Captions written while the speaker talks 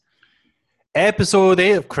Episode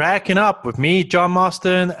 8 of Cracking Up with me, John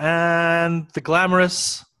Mostyn, and the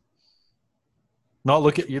glamorous.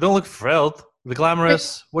 You don't look thrilled. The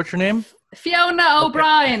glamorous. What's your name? Fiona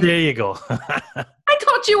O'Brien. There you go. I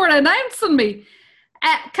thought you were announcing me.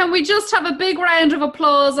 Can we just have a big round of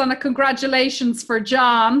applause and a congratulations for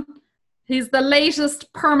John? He's the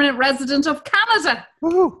latest permanent resident of Canada.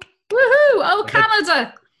 Woohoo! Woohoo! Oh,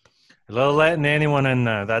 Canada! A little letting anyone in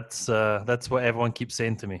now. That's what everyone keeps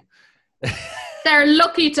saying to me. They're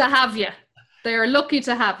lucky to have you. They're lucky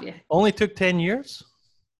to have you. Only took 10 years?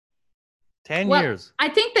 10 years. I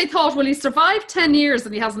think they thought, well, he survived 10 years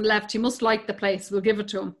and he hasn't left. He must like the place. We'll give it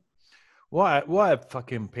to him. What a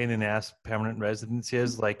fucking pain in the ass permanent residency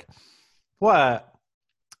is. Like,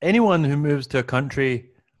 anyone who moves to a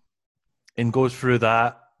country and goes through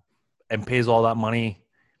that and pays all that money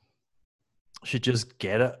should just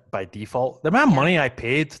get it by default. The amount of money I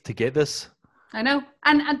paid to get this. I know.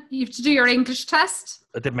 And you have to do your English test.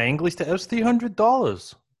 I did my English test. It was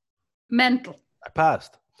 $300. Mental. I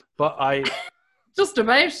passed. But Just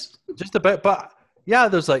about. But yeah,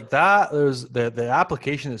 there's like that. There's the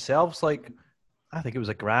application itself's like, I think it was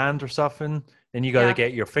 $1,000 or something. Then you got to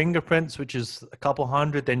get your fingerprints, which is a couple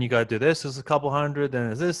hundred. Then you got to do this is a couple hundred.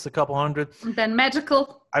 Then is this a couple hundred. And then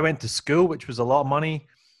medical. I went to school, which was a lot of money.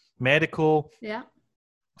 Medical. Yeah.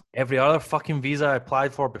 Every other fucking visa I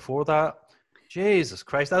applied for before that. Jesus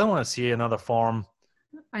Christ, I don't want to see another form.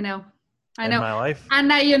 I know. In my life. And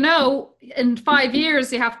now, in 5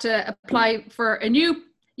 years, you have to apply for a new,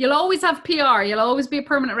 you'll always have PR, you'll always be a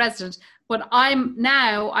permanent resident. But I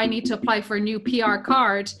need to apply for a new PR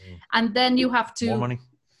card. And then you have to.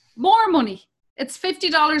 More money. It's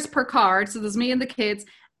 $50 per card. So there's me and the kids.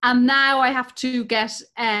 And now I have to get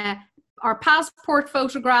our passport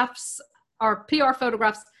photographs, our PR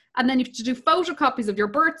photographs. And then you have to do photocopies of your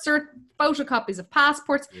birth cert, photocopies of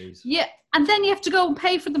passports. Jeez. Yeah. And then you have to go and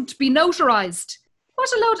pay for them to be notarized.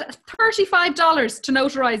 What a load of $35 to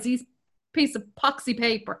notarize these piece of poxy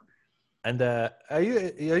paper. And are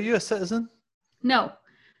you a citizen? No.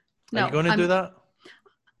 Are you going to do that?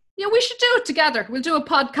 Yeah, we should do it together. We'll do a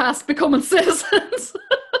podcast, Becoming Citizens.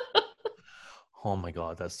 Oh my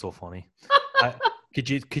God, that's so funny. Could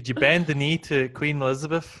you bend the knee to Queen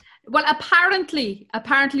Elizabeth? Well, apparently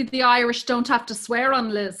the Irish don't have to swear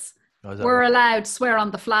on Liz. Oh, we're allowed to swear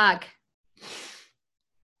on the flag.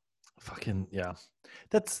 Fucking, yeah.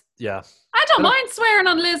 That's, yeah. I don't mind swearing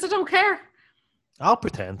on Liz. I don't care. I'll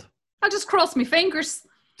pretend. I'll just cross my fingers.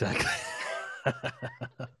 Exactly.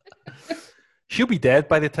 She'll be dead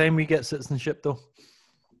by the time we get citizenship, though.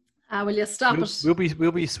 Will you stop it?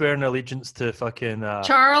 We'll be swearing allegiance to fucking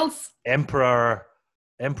Charles,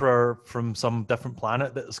 Emperor from some different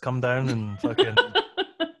planet that's come down and fucking.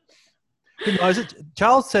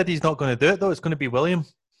 Charles said he's not going to do it though. It's going to be William.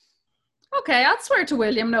 Okay, I'd swear to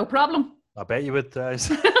William, no problem. I bet you would. There's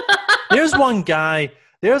one guy.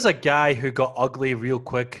 There's a guy who got ugly real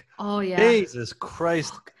quick. Oh yeah. Jesus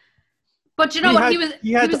Christ. But you know what?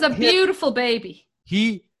 He was a beautiful baby.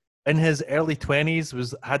 He, in his early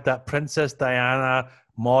 20s, had that Princess Diana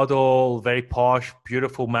model, very posh,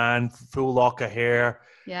 beautiful man, full lock of hair.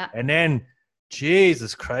 Yeah. And then,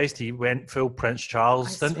 Jesus Christ, he went full Prince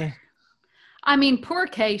Charles, didn't he? I mean, poor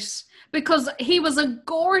Kate, because he was a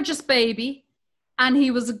gorgeous baby and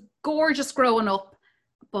he was gorgeous growing up.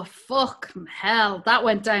 But fuck hell, that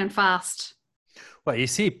went down fast. Well, you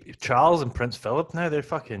see Charles and Prince Philip now, they're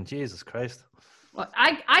fucking Jesus Christ. Well,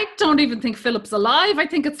 I don't even think Philip's alive. I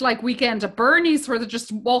think it's like Weekend at Bernie's where they're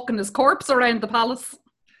just walking his corpse around the palace.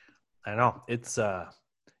 I know. It's,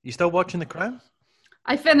 you still watching The Crown?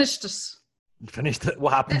 I finished it. You finished it?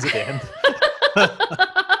 What happens at the end?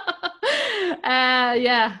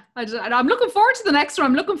 Yeah. I'm looking forward to the next one.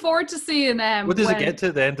 I'm looking forward to seeing... what does it get to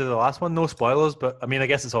at the end of the last one? No spoilers, but I mean, I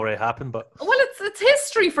guess it's already happened, but... Well, it's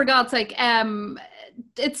history, for God's sake.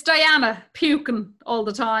 It's Diana puking all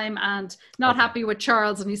the time and not happy with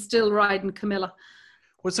Charles, and he's still riding Camilla.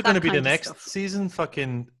 What's it going to be the next season?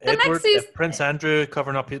 Fucking the Edward, next season, Prince Andrew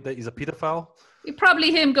covering up that he's a paedophile? Probably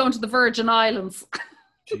him going to the Virgin Islands.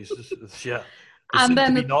 Jesus, yeah. And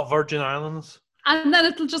then not Virgin Islands. And then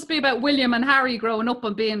it'll just be about William and Harry growing up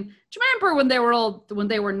and being... Do you remember when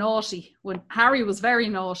they were naughty? When Harry was very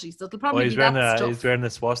naughty. So it'll probably be that stuff. He's wearing the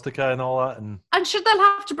swastika and all that. And sure, they'll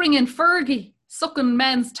have to bring in Fergie sucking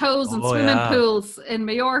men's toes in swimming pools in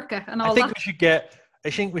Mallorca and all that. I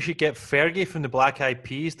think we should get Fergie from the Black Eyed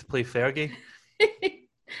Peas to play Fergie.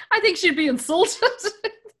 I think she'd be insulted.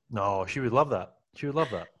 No, she would love that. She would love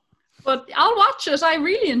that. But I'll watch it. I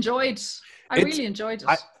really enjoyed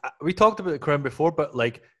it. We talked about The Crown before, but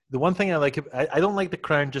like the one thing I like, I don't like The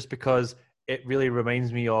Crown just because it really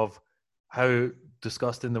reminds me of how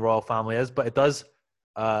disgusting the royal family is, but it does.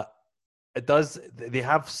 They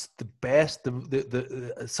have the best,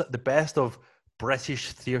 the best of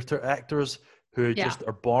British theatre actors who just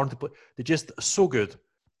are born to play. They're just so good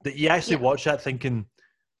that you actually watch that thinking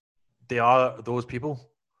they are those people.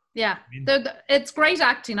 Yeah, it's great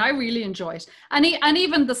acting. I really enjoy it, and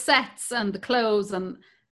even the sets and the clothes and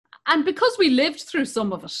because we lived through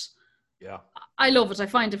some of it. Yeah, I love it. I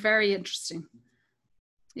find it very interesting.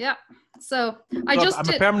 Yeah, so I'm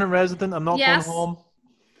a permanent resident. I'm not going home.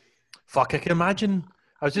 Fuck, I can imagine.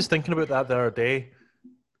 I was just thinking about that the other day.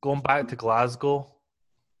 Going back to Glasgow,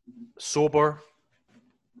 sober,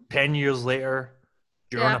 10 years later,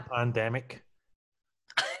 during a pandemic.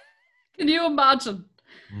 Can you imagine?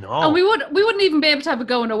 No. And we wouldn't even be able to have a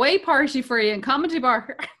going away party for you in Comedy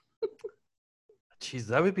Bar. Jeez,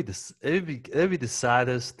 that would be the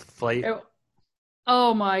saddest flight.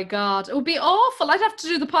 Oh my God. It would be awful. I'd have to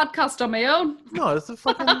do the podcast on my own. No, it's a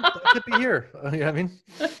fucking I could be here. You know what I mean?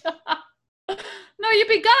 No, you'd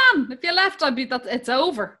be gone. If you left, it's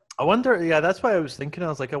over. I wonder, that's why I was thinking. I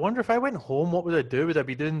was like, I wonder if I went home, what would I do?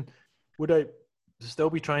 Would I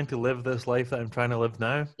still be trying to live this life that I'm trying to live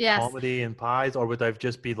now? Yes. Comedy and pies, or would I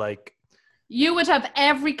just be like... You would have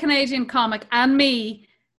every Canadian comic and me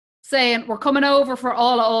saying, we're coming over for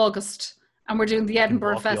all of August and we're doing the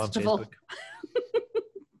Edinburgh Festival.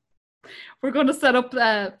 We're going to set up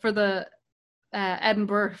for the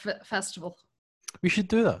Edinburgh Festival. We should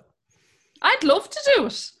do that. I'd love to do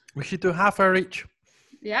it. We should do half hour each.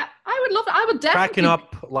 Yeah, I would love it. I would definitely. Cracking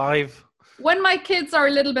up live. When my kids are a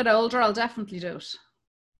little bit older, I'll definitely do it.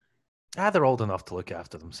 They're old enough to look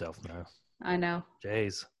after themselves now. I know.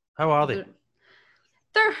 Jeez. How are they?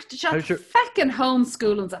 They're just fucking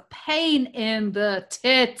homeschooling's a pain in the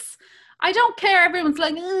tits. I don't care. Everyone's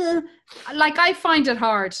like, ugh. Like, I find it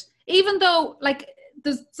hard. Even though, like,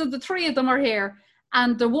 so the three of them are here.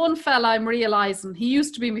 And the one fella I'm realising, he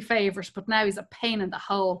used to be my favourite, but now he's a pain in the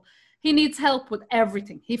hole. He needs help with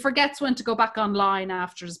everything. He forgets when to go back online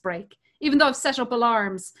after his break, even though I've set up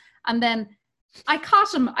alarms. And then I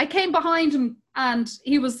caught him. I came behind him and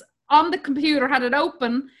he was on the computer, had it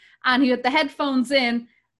open, and he had the headphones in,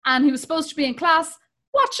 and he was supposed to be in class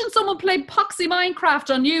watching someone play Poxy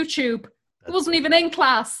Minecraft on YouTube. He wasn't even in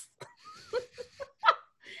class.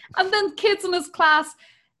 And then kids in his class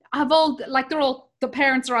have all, like, the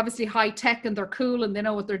parents are obviously high tech and they're cool and they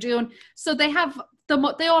know what they're doing. So they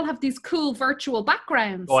all have these cool virtual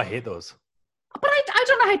backgrounds. Oh, I hate those. But I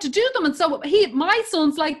don't know how to do them. And so my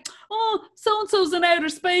son's like, oh, so-and-so's in outer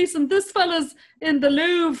space and this fella's in the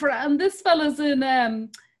Louvre and this fella's in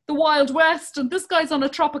the Wild West and this guy's on a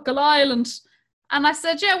tropical island. And I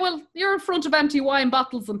said, yeah, well, you're in front of empty wine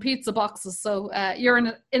bottles and pizza boxes. So you're in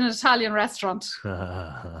an Italian restaurant.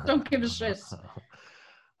 Don't give a shit.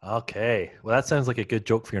 Okay. Well, that sounds like a good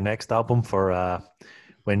joke for your next album for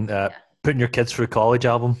when putting your kids through college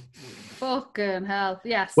album. Fucking hell.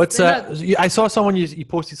 Yes. What's I saw someone you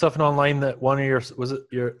posted something online that one of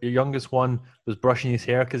your youngest one was brushing his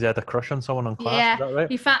hair because he had a crush on someone in class. Yeah. Is that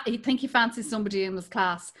right? He think he fancies somebody in his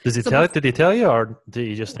class. Did he tell you, or did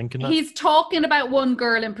you just think that? He's talking about one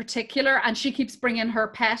girl in particular, and she keeps bringing her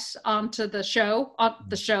pet onto the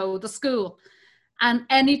school. And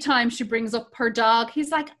anytime she brings up her dog,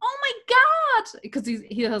 he's like, oh my God, because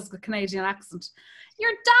he has a Canadian accent.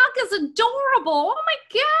 Your dog is adorable. Oh my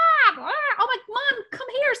God. I'm like, Mom, come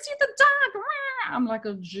here, see the dog. I'm like,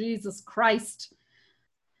 oh, Jesus Christ.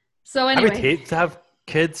 So anyway. I would hate to have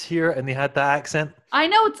kids here and they had that accent. I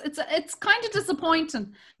know, it's kind of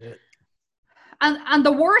disappointing. Yeah. And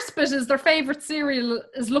the worst bit is their favorite cereal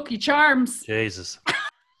is Lucky Charms. Jesus.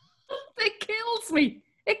 It kills me.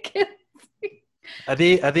 It kills me. Are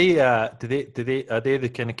they the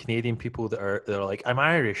kind of Canadian people they're like, I'm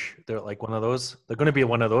Irish? They're like one of those. They're going to be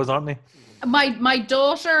one of those, aren't they? My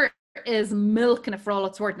daughter is milking it for all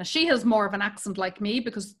it's worth. Now, she has more of an accent like me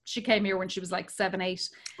because she came here when she was like 7, 8.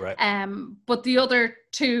 Right. But the other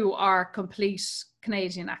two are complete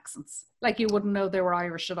Canadian accents. Like you wouldn't know they were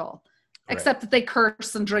Irish at all, right. Except that they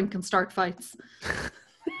curse and drink and start fights.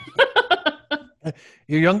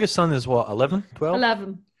 Your youngest son is what, 11, 12?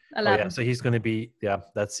 11. Oh, yeah, so he's going to be,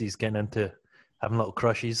 he's getting into having little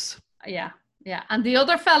crushes. Yeah. And the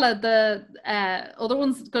other fella, the other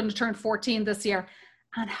one's going to turn 14 this year.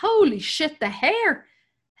 And holy shit, the hair.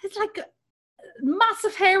 It's like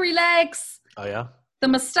massive hairy legs. Oh, yeah? The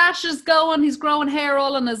moustache is going. He's growing hair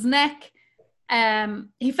all on his neck.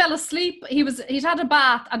 He fell asleep. He'd had a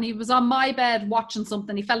bath and he was on my bed watching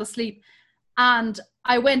something. He fell asleep. And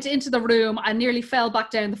I went into the room. I nearly fell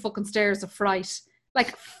back down the fucking stairs of fright.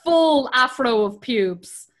 Like full afro of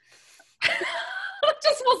pubes. I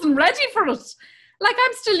just wasn't ready for it. Like,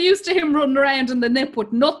 I'm still used to him running around in the nip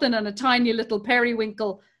with nothing and a tiny little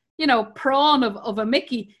periwinkle, prawn of a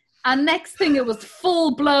Mickey. And next thing, it was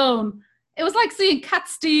full blown. It was like seeing Cat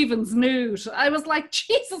Stevens nude. I was like,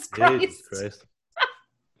 Jesus Christ. Jesus Christ.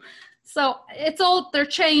 So they're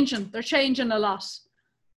changing. They're changing a lot.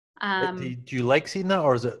 Do you like seeing that,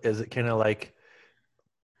 or is it kind of like?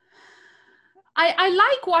 I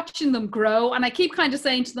like watching them grow, and I keep kind of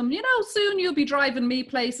saying to them, soon you'll be driving me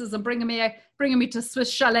places and bringing me to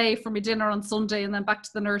Swiss Chalet for my dinner on Sunday, and then back to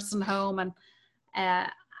the nursing home, and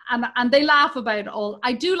they laugh about it all.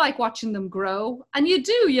 I do like watching them grow, and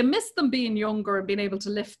you miss them being younger and being able to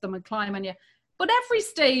lift them and climb on you. But every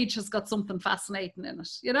stage has got something fascinating in it,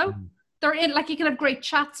 They're in, like, you can have great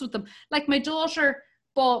chats with them. Like, my daughter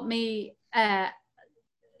bought me,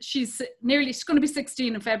 she's going to be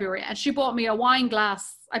 16 in February, and she bought me a wine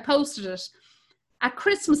glass. I posted it at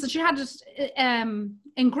Christmas, and she had it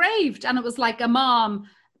engraved, and it was like a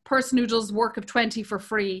person who does work of 20 for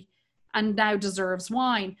free and now deserves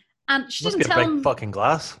wine. And she didn't tell me. Fucking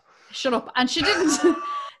glass. Shut up. And she didn't.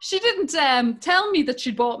 She didn't tell me that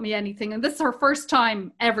she'd bought me anything. And this is her first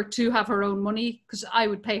time ever to have her own money, because I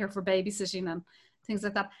would pay her for babysitting and things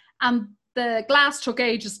like that. And the glass took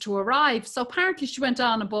ages to arrive. So apparently she went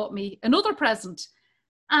on and bought me another present.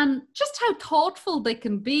 And just how thoughtful they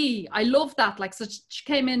can be. I love that. Like, so she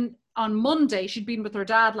came in on Monday. She'd been with her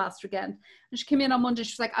dad last weekend. And she came in on Monday.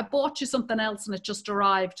 She was like, I bought you something else and it just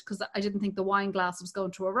arrived, because I didn't think the wine glass was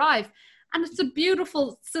going to arrive. And it's a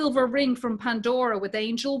beautiful silver ring from Pandora with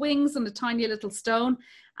angel wings and a tiny little stone.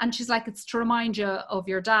 And she's like, it's to remind you of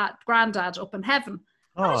your granddad up in heaven.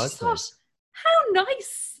 Oh, and I just thought, how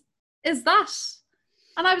nice is that?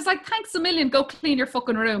 And I was like, thanks a million. Go clean your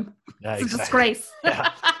fucking room. Yeah, it's a disgrace.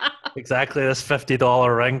 Yeah, exactly. This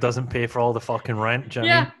 $50 ring doesn't pay for all the fucking rent. Do you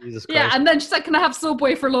know what I mean? Jesus Christ. Yeah. And then she's like, can I have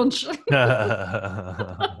Subway for lunch? Do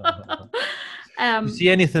you see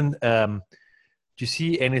anything? Do you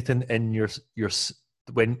see anything in your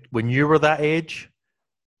when you were that age?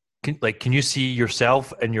 Can you see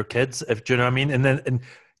yourself and your kids? Do you know what I mean? And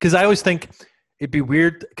because I always think it'd be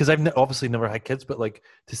weird, because I've obviously never had kids, but like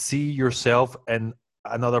to see yourself and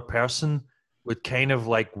another person would kind of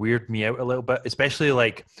like weird me out a little bit, especially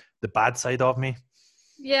like the bad side of me.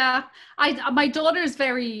 Yeah, my daughter's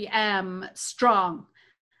very strong,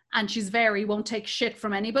 and she's won't take shit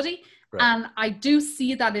from anybody. Right. And I do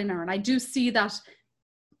see that in her, and I do see that,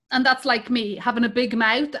 and that's like me, having a big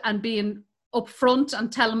mouth and being upfront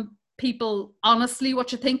and telling people honestly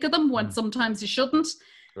what you think of them when sometimes you shouldn't.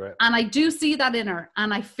 Right. And I do see that in her,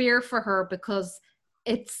 and I fear for her, because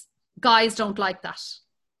guys don't like that.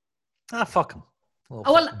 Fuck them.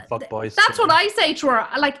 Fuck boys. That's what I say to her.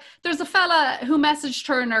 Like, there's a fella who messaged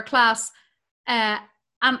her in her class, and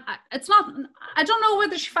it's not, I don't know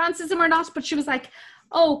whether she fancies him or not, but she was like,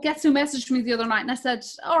 oh, guess who messaged me the other night? And I said,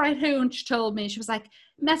 all right, who? And she told me. She was like,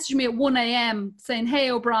 messaged me at 1 a.m. saying,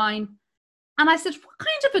 hey, O'Brien. And I said, what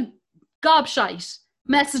kind of a gobshite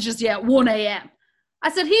messages you at 1 a.m.?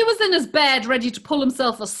 I said, he was in his bed ready to pull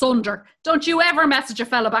himself asunder. Don't you ever message a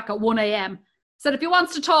fella back at 1 a.m. Said, if he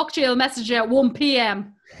wants to talk to you, he'll message you at 1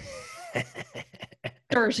 p.m.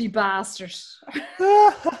 Dirty bastard.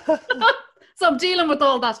 So I'm dealing with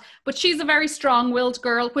all that. But she's a very strong-willed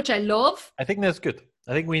girl, which I love. I think that's good.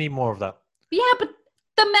 I think we need more of that. Yeah, but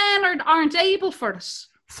the men aren't able for it.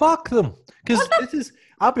 Fuck them. Because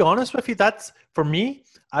I'll be honest with you, that's, for me,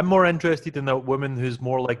 I'm more interested in a woman who's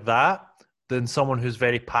more like that than someone who's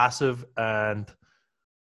very passive and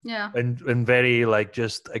very, like,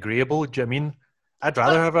 just agreeable. Do you know what I mean? I'd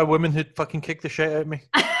rather have a woman who'd fucking kick the shit out of me.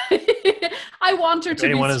 I want her to be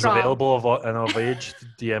strong. Anyone is available and of age,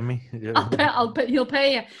 DM me. He'll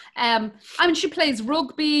pay you. I mean, she plays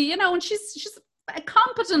rugby, and she's a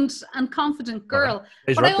competent and confident girl.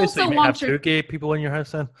 Is but rugby, I also so you want have two gay people in your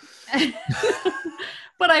house then?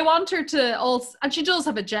 But I want her to also, and she does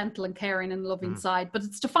have a gentle and caring and loving side, but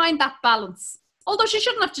it's to find that balance. Although she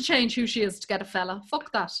shouldn't have to change who she is to get a fella.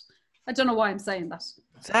 Fuck that. I don't know why I'm saying that.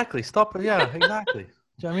 Exactly. Stop it. Yeah, exactly. Do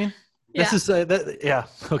you know what I mean? Yeah. This is, yeah,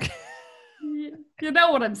 okay. You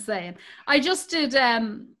know what I'm saying. I just did,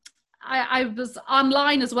 I was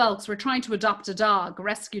online as well, because we're trying to adopt a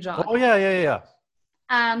rescue dog. Oh, yeah.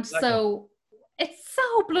 And so it's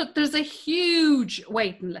there's a huge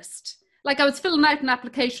waiting list. Like, I was filling out an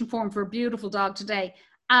application form for a beautiful dog today,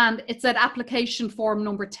 and it said application form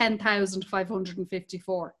number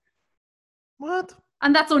 10,554. What?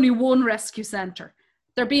 And that's only one rescue centre.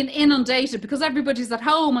 They're being inundated because everybody's at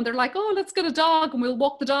home, and they're like, oh, let's get a dog and we'll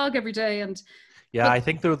walk the dog every day. And I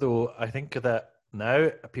think that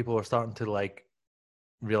now people are starting to, like,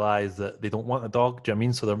 realize that they don't want a dog. Do you know what I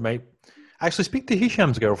mean? So there might actually speak to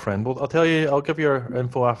Hisham's girlfriend. Well, I'll tell you. I'll give you her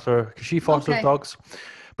info after because she fosters Okay. dogs.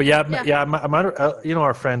 But yeah, Yeah. you know,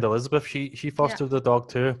 our friend Elizabeth, she fostered the dog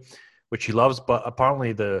too, which she loves. But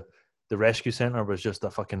apparently the rescue center was just a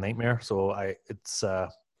fucking nightmare. So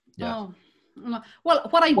yeah. Oh. Well,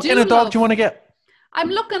 what I What do kind of dog love, do you want to get? I'm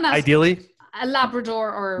looking at Ideally. a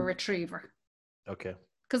Labrador or a Retriever. Okay.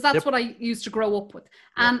 Because that's what I used to grow up with.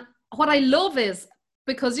 And what I love is,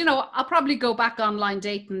 because, you know, I'll probably go back online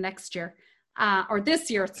dating next year or this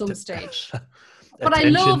year at some stage. But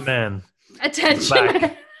Attention, I love man. attention.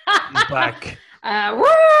 He's back. Woo!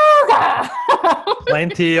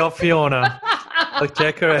 Plenty of Fiona. Look,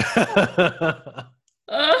 check her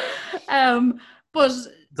out. But is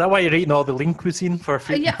that why you're eating all the lean cuisine for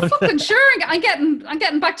food? yeah, fucking sure. I'm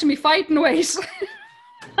getting back to me fighting weight.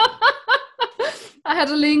 I had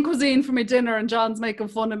a lean cuisine for my dinner, and John's making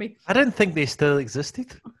fun of me. I didn't think they still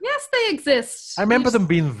existed. Yes, they exist. I remember them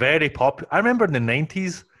being very popular. I remember in the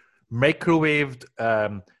 90s, microwaved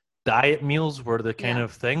diet meals were the kind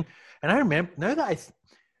of thing. And I remember now that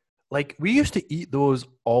we used to eat those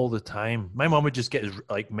all the time. My mom would just get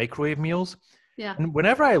like microwave meals. Yeah. And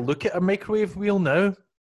whenever I look at a microwave meal now,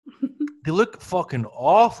 they look fucking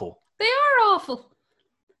awful. They are awful.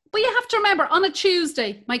 But you have to remember, on a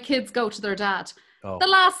Tuesday, my kids go to their dad. Oh. The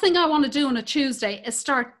last thing I want to do on a Tuesday is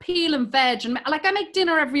start peeling veg. And like, I make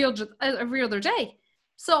dinner every other day.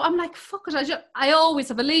 So I'm like, fuck it. I always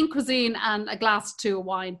have a lean cuisine and a glass or two of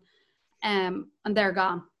wine. And they're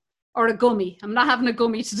gone. Or a gummy. I'm not having a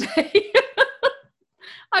gummy today.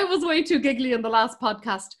 I was way too giggly in the last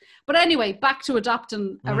podcast. But anyway, back to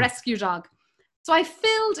adopting a rescue dog. So I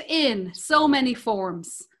filled in so many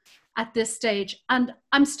forms at this stage. And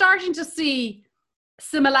I'm starting to see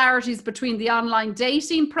similarities between the online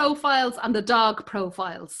dating profiles and the dog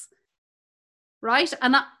profiles. Right?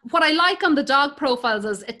 And what I like on the dog profiles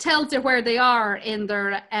is it tells you where they are in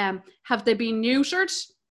their, have they been neutered?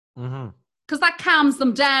 Mm-hmm. Because that calms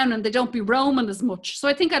them down and they don't be roaming as much. So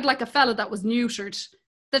I think I'd like a fella that was neutered.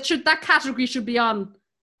 That category should be on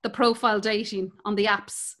the profile dating on the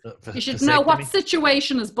apps. You should know what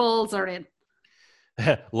situation his balls are in.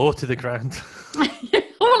 Low to the ground.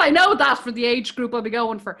 Well, I know that for the age group I'll be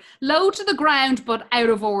going for. Low to the ground, but out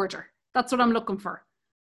of order. That's what I'm looking for.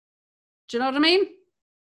 Do you know what I mean?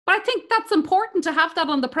 But I think that's important to have that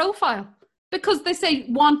on the profile because they say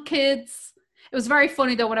want kids. It was very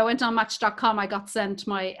funny though, when I went on Match.com, I got sent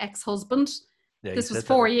my ex-husband. Yeah, this was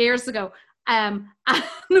 4 years ago. And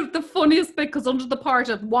the funniest bit, because under the part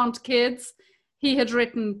of want kids, he had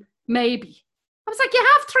written maybe. I was like, you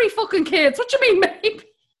have 3 fucking kids. What do you mean maybe?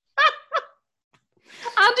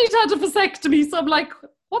 And he'd had a vasectomy. So I'm like,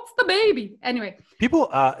 what's the baby? Anyway. People,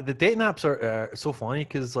 the dating apps are so funny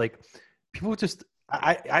because like people just,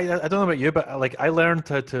 I don't know about you, but like I learned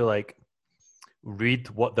how to like read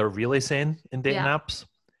what they're really saying in dating apps.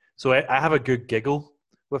 So I have a good giggle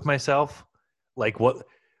with myself. Like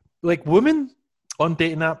women on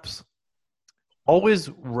dating apps always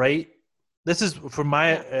write, this is from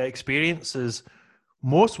my experience, is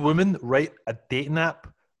most women write a dating app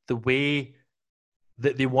the way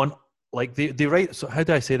that they want, like they write, so how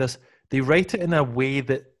do I say this? They write it in a way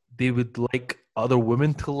that they would like other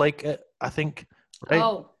women to like it, I think. Right?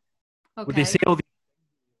 Oh, okay. Would they say all these,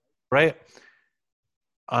 right?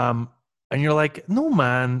 And you're like, no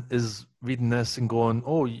man is reading this and going,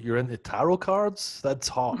 oh, you're into tarot cards? That's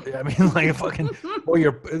hot. I mean, like fucking,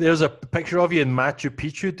 there's a picture of you in Machu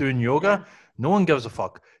Picchu doing yoga. Yeah. No one gives a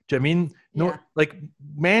fuck. Do you know what I mean? No, like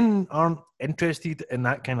men aren't interested in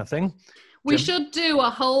that kind of thing. We should do a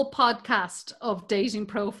whole podcast of dating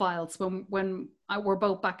profiles when we're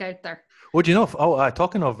both back out there. Well, do you know,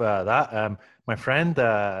 talking of that, my friend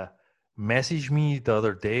messaged me the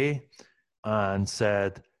other day and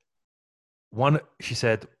said, they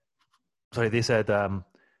said,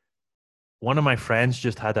 one of my friends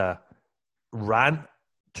just had a rant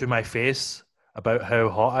to my face about how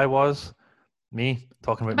hot I was. Me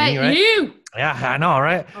talking about me, right? You. Yeah, I know,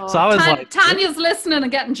 right? Oh, so I was like, Tanya's listening and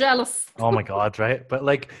getting jealous. Oh my God, right? But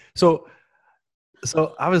like, so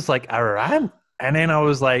I was like, a rant, and then I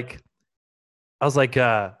was like,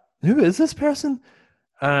 who is this person?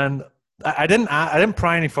 And I didn't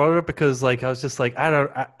pry any further because like I was just like,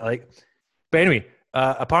 but anyway,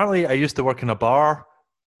 apparently I used to work in a bar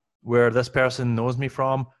where this person knows me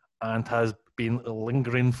from and has been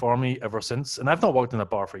lingering for me ever since. And I've not worked in a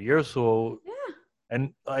bar for years, so yeah.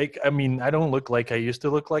 And like, I mean, I don't look like I used to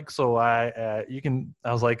look like, so I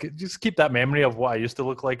was like, just keep that memory of what I used to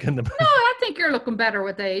look like in the. No, I think you're looking better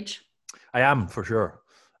with age. I am, for sure.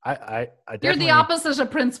 I You're the opposite of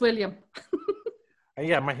Prince William.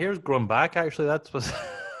 Yeah, my hair's grown back. Actually, that's what.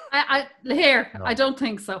 Here, No. I don't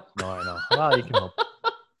think so. No, I know. Well, you can help.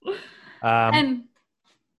 And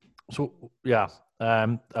So yeah,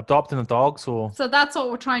 adopting a dog. So so that's what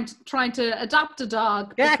we're trying to adopt a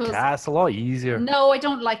dog yeah, because cats a lot easier. no, I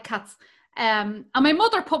don't like cats. And my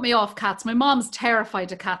mother put me off cats. My mom's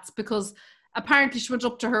terrified of cats because apparently she went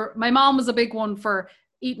up to her. My mom was a big one for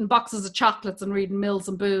eating boxes of chocolates and reading Mills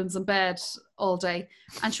and Boons in bed all day.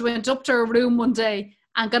 And she went up to her room one day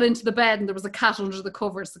and got into the bed, and there was a cat under the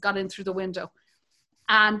covers that got in through the window.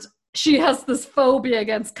 And she has this phobia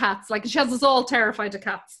against cats. Like, she has us all terrified of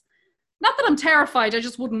cats. Not that I'm terrified, I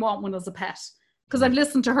just wouldn't want one as a pet because I've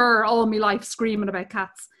listened to her all my life screaming about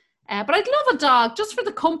cats. But I'd love a dog just for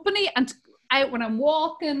the company and out when I'm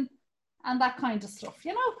walking and that kind of stuff,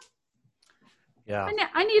 you know? Yeah.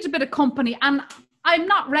 I need a bit of company, and I'm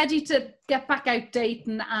not ready to get back out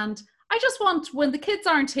dating, and I just want, when the kids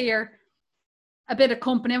aren't here, a bit of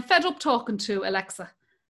company. I'm fed up talking to Alexa.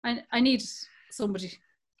 I need somebody.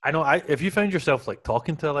 I know. If you found yourself like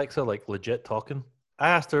talking to Alexa, like legit talking, I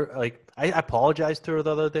asked her, like, I apologized to her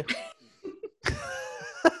the other day.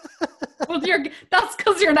 Well, that's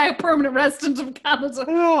because you're now a permanent resident of Canada.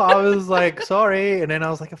 No, I was like, sorry, and then I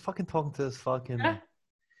was like, I'm fucking talking to this fucking.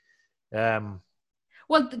 Well,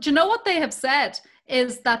 do you know what they have said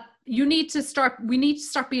is that we need to start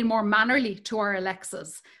being more mannerly to our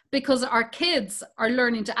Alexas, because our kids are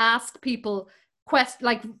learning to ask people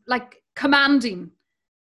like commanding.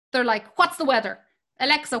 They're like, what's the weather?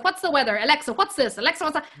 Alexa, what's the weather? Alexa, what's this? Alexa,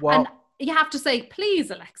 what's that? Well, and you have to say,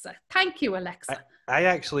 please, Alexa. Thank you, Alexa. I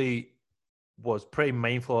actually was pretty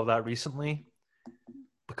mindful of that recently,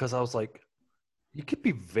 because I was like, you could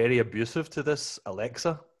be very abusive to this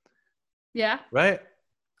Alexa. Yeah. Right?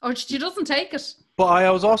 Or she doesn't take it. But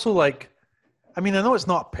I was also like, I mean, I know it's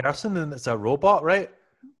not a person and it's a robot, right?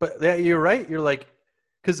 But yeah, you're right. You're like,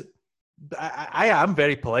 because I am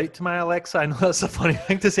very polite to my Alexa. I know that's a funny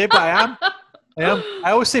thing to say, but I am.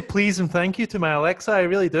 I always say please and thank you to my Alexa. I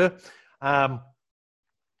really do.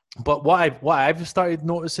 But what I've started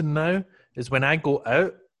noticing now is when I go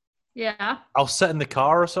out, yeah, I'll sit in the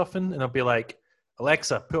car or something and I'll be like,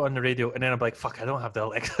 Alexa, put on the radio, and then I'm like, fuck, I don't have the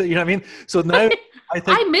Alexa. You know what I mean? So now I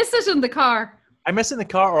think I miss it in the car. I miss it in the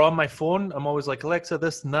car or on my phone. I'm always like, Alexa,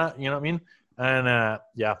 this and that. You know what I mean? And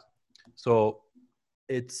yeah, so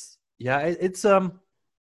it's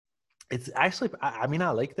actually, I mean,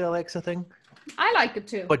 I like the Alexa thing. I like it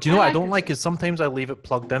too. But you know what I don't like is sometimes I leave it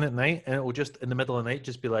plugged in at night and it will just in the middle of the night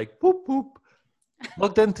just be like boop boop,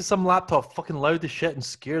 plugged into some laptop, fucking loud as shit, and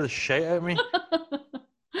scare the shit out of me.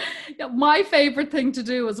 Yeah, my favorite thing to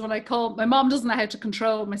do is when I call. My mom doesn't know how to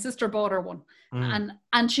control. My sister bought her one,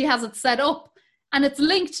 and she has it set up, and it's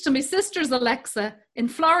linked to my sister's Alexa in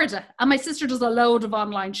Florida. And my sister does a load of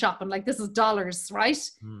online shopping. Like, this is dollars, right?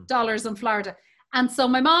 Dollars in Florida. And so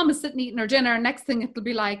my mom is sitting eating her dinner, and next thing it'll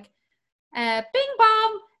be like, bing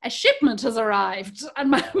bong, a shipment has arrived. And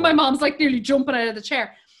my mom's like nearly jumping out of the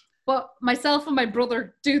chair. But myself and my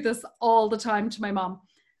brother do this all the time to my mom.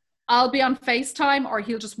 I'll be on FaceTime, or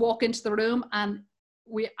he'll just walk into the room and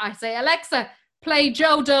I say, Alexa, play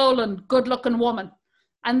Joe Dolan, Good Looking Woman.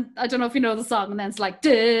 And I don't know if you know the song, and then it's like,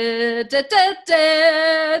 da, da, da,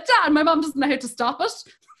 da, da, and my mom doesn't know how to stop it.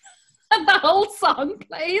 And the whole song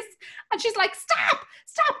plays. And she's like, stop,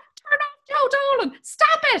 turn off Joe Dolan,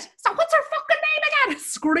 stop it. Stop, what's her fucking name again?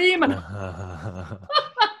 Screaming.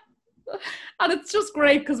 And it's just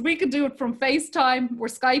great because we can do it from FaceTime. We're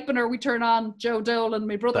Skyping her, we turn on Joe Dolan.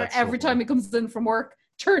 My brother, that's every time he comes in from work,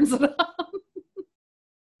 turns it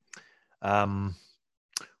on.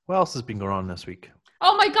 What else has been going on this week?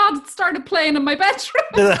 Oh my God, it started playing in my bedroom.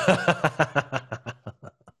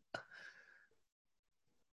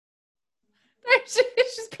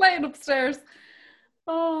 She's playing upstairs.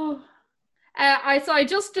 Oh, I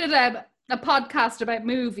just did a podcast about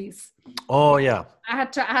movies. Oh yeah, I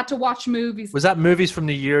had to watch movies. Was that movies from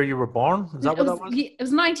the year you were born? Is that what that was? It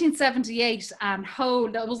was 1978, and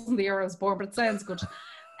that wasn't the year I was born, but it sounds good.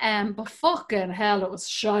 But fucking hell, it was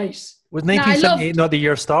shite. Was 1978 not the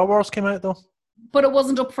year Star Wars came out though? But it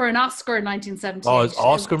wasn't up for an Oscar in 1978. Oh, it's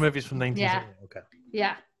Oscar movies from 1978. Yeah. Okay.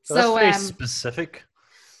 Yeah. So that's very specific.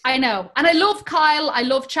 I know. And I love Kyle. I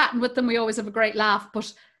love chatting with them. We always have a great laugh.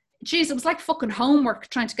 But, geez, it was like fucking homework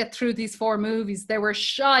trying to get through these 4 movies. They were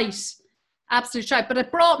shite. Absolute shite. But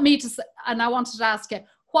it brought me to, and I wanted to ask you,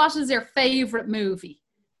 what is your favourite movie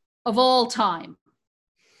of all time?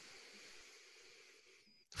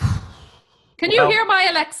 Can you hear my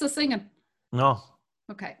Alexa singing? No.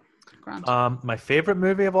 Okay. Grant. My favorite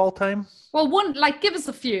movie of all time. Well, give us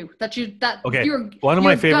a few that Okay, your one of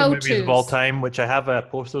my favorite go-tos. movies of all time, which I have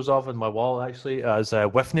posters of in my wall actually, is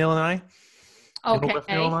Withnail and I. Okay. You know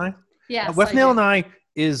Withnail and I? Yes, Withnail and I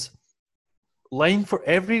is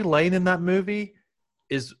every line in that movie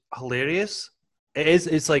is hilarious.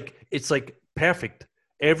 It's like perfect.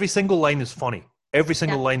 Every single line is funny. Every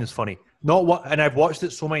single line is funny. And I've watched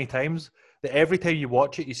it so many times that every time you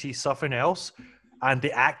watch it, you see something else. And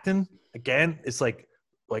the acting, again, it's like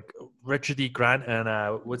Richard E. Grant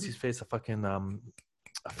and what's his face? I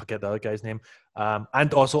forget the other guy's name.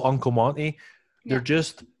 And also Uncle Monty.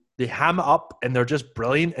 They ham it up and they're just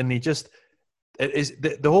brilliant. And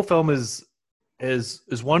the whole film is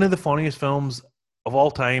one of the funniest films of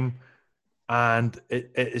all time. And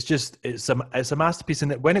it's a masterpiece.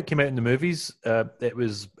 And when it came out in the movies,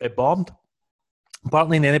 it bombed.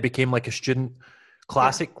 Partly, and then it became like a student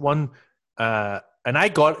classic one. And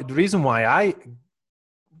the reason why I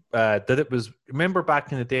did it was, remember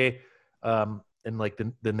back in the day, in like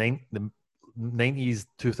the 90s,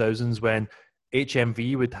 2000s, when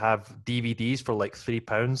HMV would have DVDs for like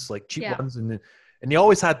 £3, like cheap ones, and they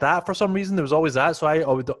always had that for some reason. There was always that, so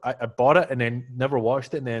I bought it and then never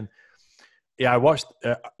watched it, and then I watched.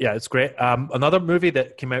 It's great. Another movie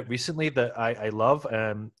that came out recently that I love,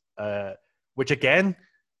 which again,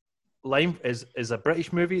 Lime is a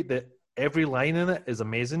British movie that every line in it is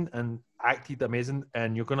amazing and acted amazing,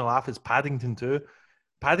 and you're going to laugh. It's Paddington 2.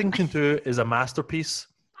 Paddington 2 is a masterpiece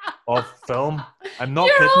of film. I'm not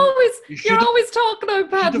kidding. You're always talking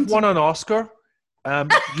about Paddington. Should have won an Oscar.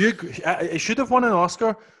 It should have won an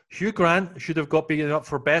Oscar. Hugh Grant should have been up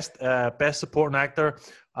for best supporting actor.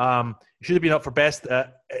 Should have been up for best.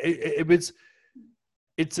 It's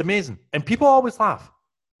amazing, and people always laugh.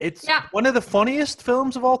 It's one of the funniest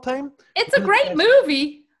films of all time. It's a great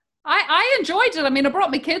movie. I enjoyed it. I mean, I brought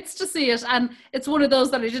my kids to see it, and it's one of those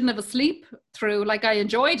that I didn't have a sleep through. Like, I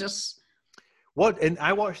enjoyed it. And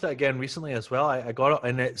I watched that again recently as well. I got it,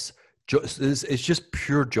 and it's just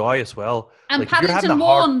pure joy as well. And like, Paddington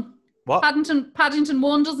 1. What? Paddington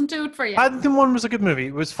 1 doesn't do it for you. Paddington 1 was a good movie.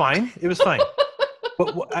 It was fine.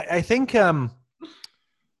 But I think, and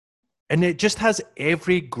it just has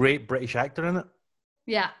every great British actor in it.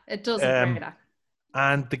 Yeah, it does. Great actor.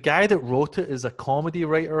 And the guy that wrote it is a comedy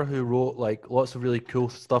writer who wrote like lots of really cool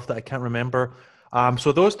stuff that I can't remember.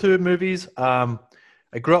 So those two movies, I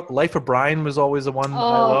grew up. Life of Brian was always the one that I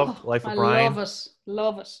loved. Life of Brian.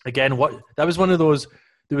 Love it. Again, that was one of those.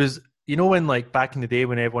 There was, when like back in the day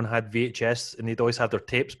when everyone had VHS and they'd always have their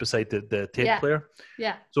tapes beside the tape player.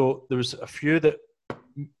 Yeah. So there was a few that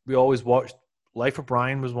we always watched. Life of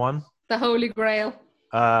Brian was one. The Holy Grail.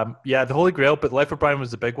 The Holy Grail, but Life of Brian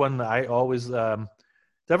was the big one that I always.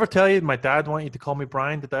 Did I ever tell you my dad wanted you to call me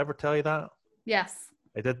Brian? Did I ever tell you that? Yes.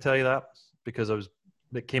 I did tell you that because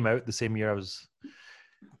it came out the same year I was.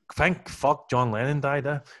 Thank fuck John Lennon died.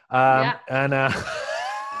 And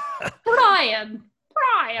Brian.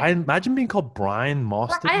 I imagine being called Brian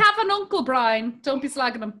Mostyn. I have an uncle Brian. Don't be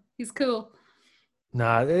slagging him. He's cool.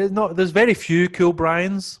 Nah, there's very few cool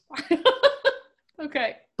Brians.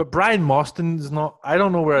 Okay. But Brian Mostyn is not. I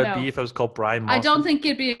don't know where I'd be if I was called Brian Mostyn. I don't think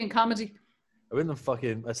you'd be in comedy. I wouldn't have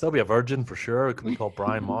I'd still be a virgin for sure. It could be called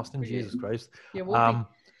Brian Mostyn. Jesus Christ. You would be.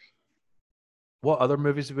 What other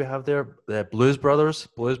movies do we have there? The Blues Brothers.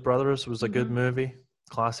 Blues Brothers was a good movie.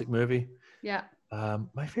 Classic movie. Yeah.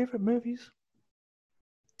 My favorite movies.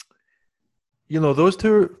 Those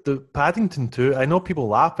two, the Paddington 2, I know people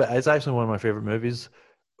laugh, but it's actually one of my favorite movies.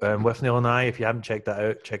 Withnail and I, if you haven't checked that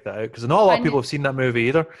out, check that out. Because not a lot of people have seen that movie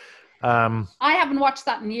either. I haven't watched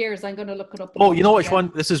that in years. I'm going to look it up. Oh, you know which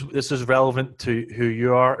one? This is relevant to who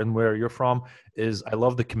you are and where you're from. I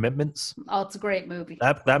love The Commitments. Oh, it's a great movie.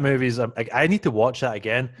 That movie's. I need to watch that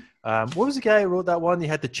again. What was the guy who wrote that one? He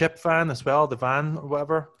had the Chip van as well, the van or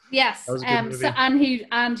whatever. Yes, and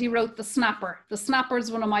he wrote The Snapper. The Snapper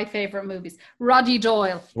is one of my favorite movies. Roddy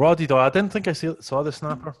Doyle. I didn't think I saw The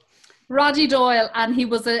Snapper. Roddy Doyle, and he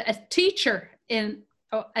was a teacher in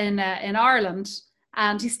Ireland.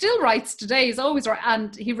 And he still writes today. He's always writing.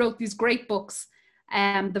 And he wrote these great books.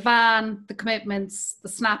 The Van, The Commitments, The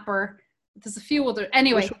Snapper. There's a few other.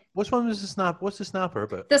 Anyway. Which one was The Snapper? What's The Snapper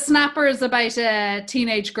about? The Snapper is about a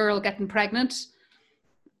teenage girl getting pregnant.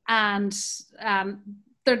 And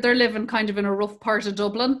they're living kind of in a rough part of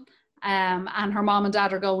Dublin. And her mom and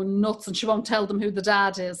dad are going nuts. And she won't tell them who the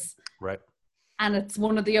dad is. Right. And it's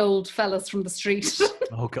one of the old fellas from the street.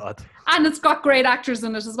 Oh, God. And it's got great actors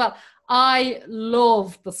in it as well. I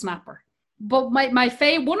love The Snapper, but one of my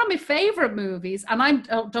favorite movies, and I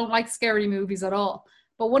don't like scary movies at all,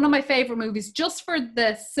 but one of my favorite movies, just for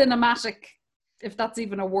the cinematic if that's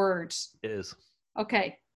even a word. It is.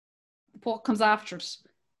 Okay. What comes after it?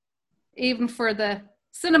 Even for the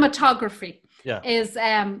cinematography is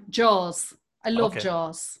Jaws. I love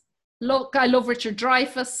Jaws. Look, I love Richard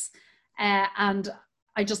Dreyfuss, and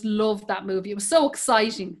I just love that movie. It was so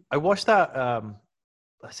exciting. I watched that, I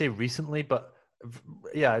say recently, but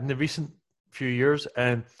yeah, in the recent few years,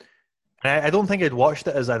 and I don't think I'd watched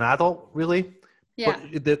it as an adult, really. Yeah.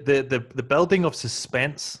 But the building of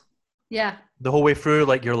suspense. Yeah. The whole way through,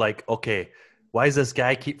 like you're like, okay, why does this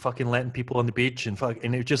guy keep fucking letting people on the beach and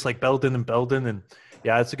it was just like building and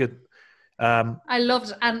yeah, it's a good. I loved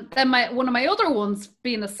it. And then one of my other ones,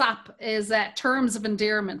 being a sap, is Terms of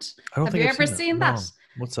Endearment. Have you ever seen that? No.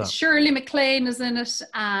 What's that? Shirley MacLaine is in it,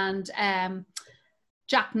 and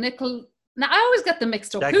Jack Nicholson. Now I always get them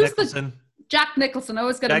mixed up. Jack Who's Nicholson. Jack Nicholson? I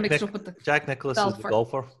always get them mixed up with the Jack Nicholson is the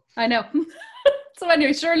golfer. I know. So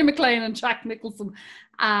anyway, Shirley MacLaine and Jack Nicholson,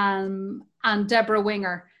 and Deborah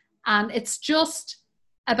Winger, and it's just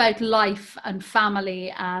about life and family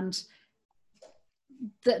and.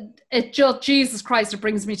 It just, Jesus Christ, it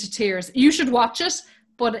brings me to tears. You should watch it,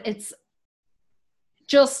 but it's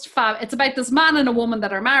just fab. It's about this man and a woman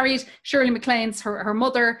that are married. Shirley MacLaine's her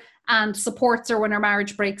mother and supports her when her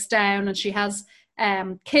marriage breaks down, and she has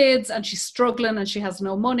kids and she's struggling and she has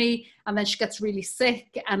no money, and then she gets really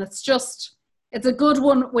sick, and it's a good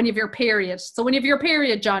one when you have your period. So when you have your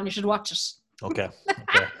period, John, you should watch it. Okay.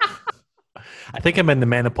 I think I'm in the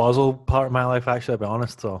menopausal part of my life, actually, I'll be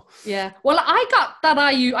honest. So yeah. Well, I got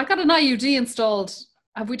an IUD installed.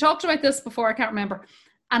 Have we talked about this before? I can't remember.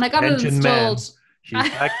 And I got it installed. Man.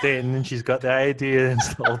 She's backdating and she's got the IUD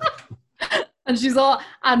installed. And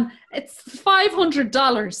it's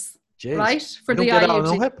 $500, right? For the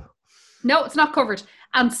IUD. No, it's not covered.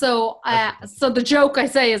 And so so the joke I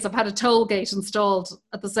say is I've had a toll gate installed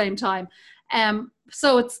at the same time. Don't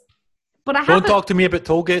talk to me about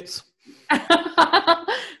toll gates.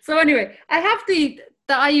 So anyway, I have the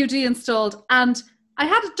IUD installed, and I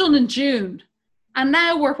had it done in June, and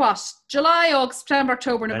now we're July, August, September,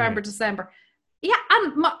 October, November, December. Yeah,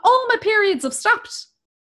 and all my periods have stopped.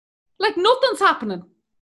 Like nothing's happening.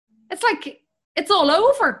 It's like it's all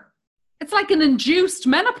over. It's like an induced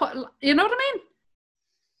menopause. You know what I mean?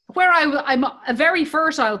 Where I'm a very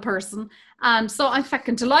fertile person, and so I'm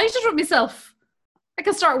fucking delighted with myself. I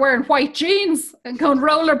can start wearing white jeans and going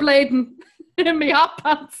rollerblading in my hot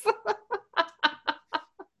pants.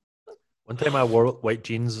 One time I wore white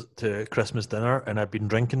jeans to Christmas dinner, and I'd been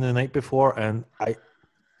drinking the night before, and I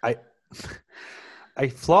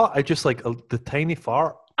thought I just like the tiny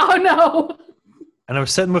fart. Oh no! And I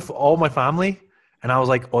was sitting with all my family, and I was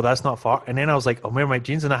like, "Oh, that's not fart." And then I was like, "I'm wearing my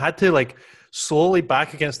jeans," and I had to like slowly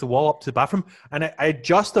back against the wall up to the bathroom, and I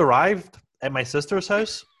just arrived at my sister's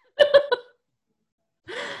house.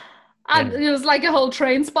 And it was like a whole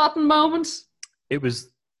train spotting moment. It was,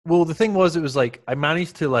 well, the thing was, it was like, I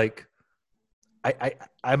managed to like,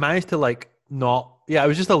 I managed to like not, yeah, it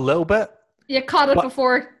was just a little bit. You caught it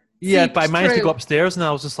before. Yeah, but I managed to go upstairs, and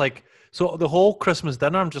I was just like, so the whole Christmas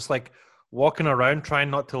dinner, I'm just like walking around trying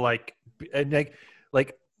not to like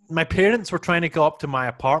my parents were trying to go up to my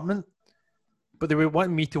apartment, but they were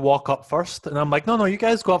wanting me to walk up first. And I'm like, no, you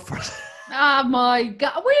guys go up first. Oh my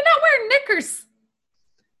God. Were you not wearing knickers?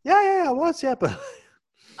 Yeah, I was, yeah, but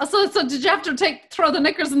so did you have to throw the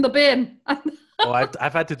knickers in the bin? Oh,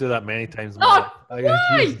 I've had to do that many times. Why?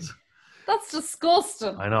 That's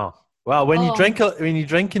disgusting. I know. Well, when you drink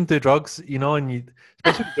and do drugs, you know, and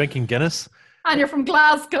especially drinking Guinness. And you're from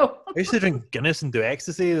Glasgow. I used to drink Guinness and do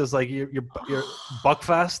ecstasy. It was like you're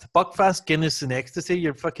Buckfast, Guinness and ecstasy.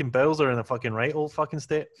 Your fucking bowels are in a fucking right old fucking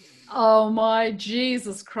state. Oh my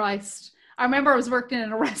Jesus Christ! I remember I was working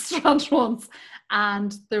in a restaurant once,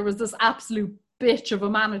 and there was this absolute bitch of a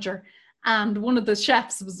manager, and one of the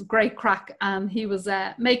chefs was a great crack, and he was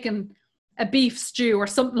making a beef stew or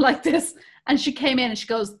something like this, and she came in and she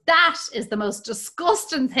goes, "That is the most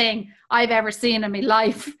disgusting thing I've ever seen in my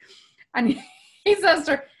life." And he says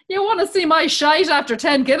to her, "You want to see my shite after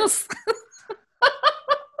 10 Guinness?"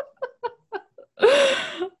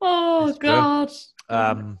 Oh God.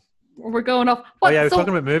 We're going off. We're talking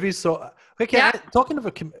about movies. So can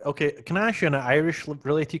I ask you an Irish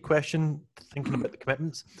related question, thinking about the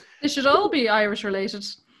commitments? They should all be Irish related.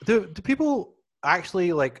 Do people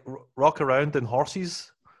actually like rock around in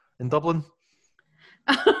horses in Dublin?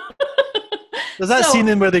 There's that scene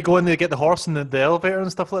in where they go and they get the horse in the elevator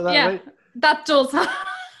and stuff like that, yeah, right? That does.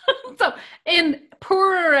 So in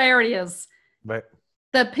poorer areas, right,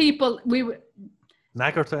 the people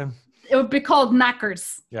Knacker time. It would be called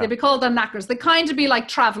knackers. Yeah. They'd be called them knackers. They kind of be like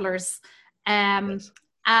travelers, Yes.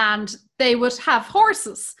 and they would have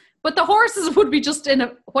horses, But the horses would be just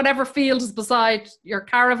in whatever field is beside your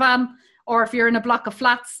caravan, or if you're in a block of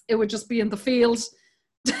flats, it would just be in the field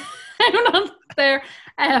there.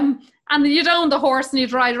 And you'd own the horse and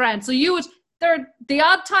you'd ride around. So you would, the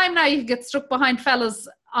odd time now you get stuck behind fellas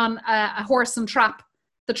on a horse and trap.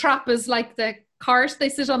 The trap is like the cart. They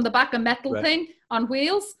sit on the back, a metal thing on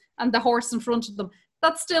wheels, and the horse in front of them.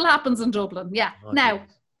 That still happens in Dublin. Yeah. Oh, now,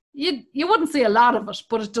 you wouldn't see a lot of it,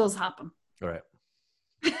 but it does happen. All right.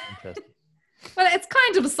 Interesting. Well, it's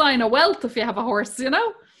kind of a sign of wealth if you have a horse, you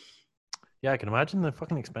know? Yeah, I can imagine. They're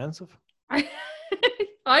fucking expensive. I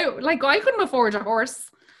couldn't afford a horse.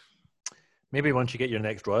 Maybe once you get your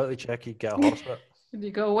next royalty check, you get a horse.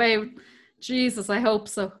 You go away. Jesus, I hope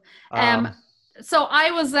so. So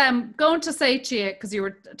I was going to say to you, because you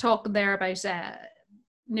were talking there about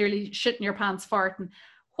nearly shitting your pants farting.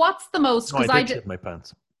 What's the most... No, I did shit my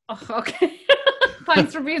pants. Oh, okay.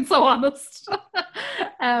 Thanks for being so honest.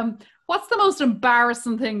 What's the most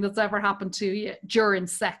embarrassing thing that's ever happened to you during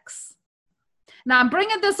sex? Now, I'm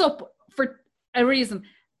bringing this up for a reason.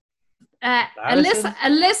 A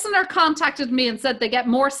listener contacted me and said they get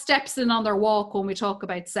more steps in on their walk when we talk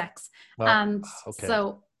about sex. Well, and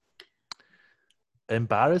so...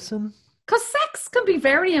 Embarrassing? Because sex can be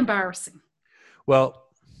very embarrassing. Well,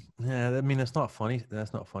 yeah, I mean, it's not funny.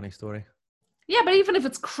 That's not a funny story. Yeah, but even if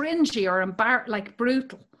it's cringy or like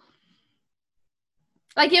brutal.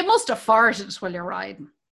 Like you must have farted while you're riding.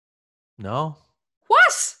 No.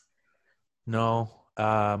 What? No.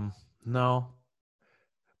 No.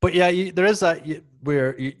 But yeah, there is that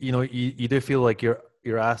where you do feel like your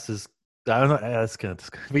ass is. I don't know. That's kind of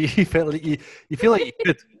disgusting. But you feel like you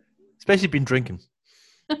could, especially been drinking.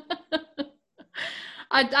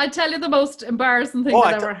 I tell you the most embarrassing thing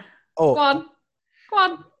ever. Go on.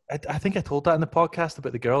 I think I told that in the podcast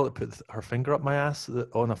about the girl that put her finger up my ass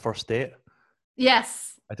on a first date.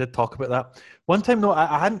 Yes. I did talk about that. One time, no,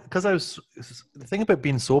 I hadn't, because the thing about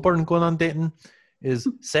being sober and going on dating is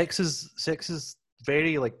sex is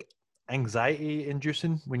very like anxiety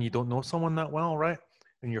inducing when you don't know someone that well, right?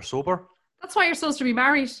 When you're sober. That's why you're supposed to be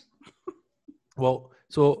married. Well,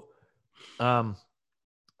 so, I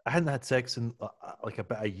hadn't had sex in like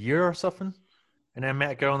about a year or something. And I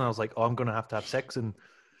met a girl and I was like, oh, I'm going to have sex. And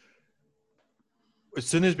as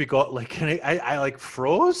soon as we got I like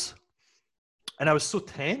froze and I was so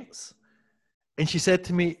tense. And she said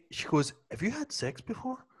to me, she goes, have you had sex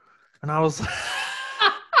before? And I was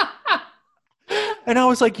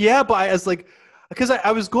like, yeah, but I was like, because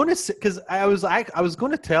I was going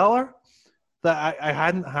to tell her that I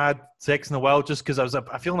hadn't had sex in a while just because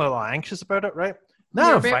I feeling a little anxious about it, right?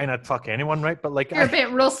 No, I'm fine. I'd fuck anyone, right? But like, you're a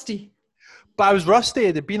bit rusty. But I was rusty.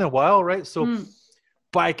 It had been a while, right? So,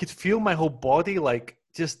 but I could feel my whole body like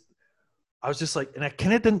I was just like, and I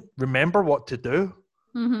kind of didn't remember what to do.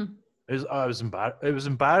 Mm-hmm. It was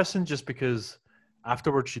embarrassing just because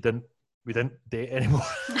afterwards we didn't date anymore.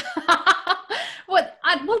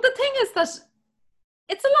 Well, the thing is that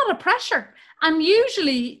it's a lot of pressure, and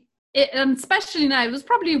usually, and especially now, it was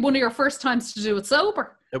probably one of your first times to do it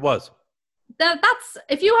sober. It was. That's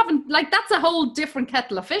if you haven't, like, that's a whole different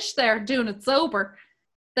kettle of fish there, doing it sober,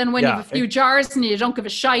 than when you have a few jars and you don't give a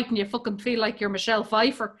shite and you fucking feel like you're Michelle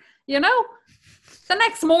Pfeiffer, you know? The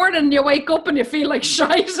next morning you wake up and you feel like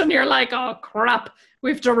shite and you're like, oh crap,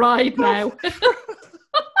 we have to ride now.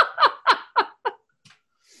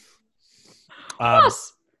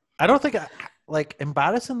 I don't think, like,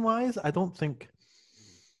 embarrassing wise, I don't think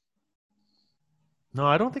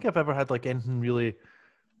I've ever had like anything really.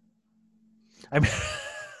 I mean,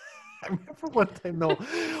 I remember one time,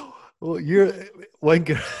 one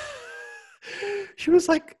girl, she was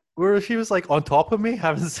like on top of me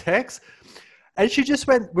having sex, and she just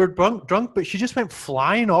we're drunk, but she just went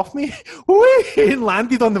flying off me, and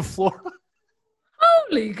landed on the floor.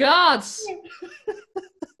 Holy God!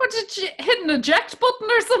 What, did she hit an eject button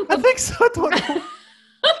or something? I think so. I don't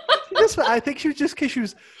know. I think she was just because she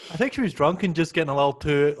was drunk and just getting a little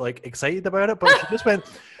too like excited about it, but she just went.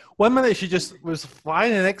 One minute she just was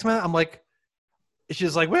flying, the next minute I'm like,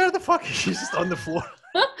 she's like, where the fuck is she? Just on the floor?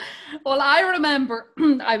 Well, I remember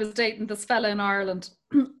I was dating this fella in Ireland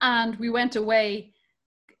and we went away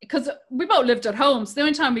because we both lived at home. So the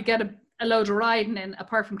only time we get a load of riding in,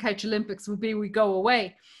 apart from Couch Olympics, would be we go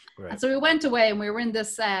away. Right. And so we went away and we were in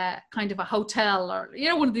this kind of a hotel, or, you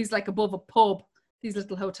know, one of these like above a pub, these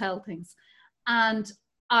little hotel things. And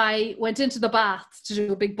I went into the bath to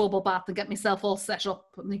do a big bubble bath and get myself all set up,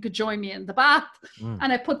 and he could join me in the bath.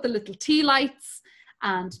 And I put the little tea lights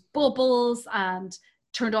and bubbles and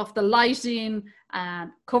turned off the lighting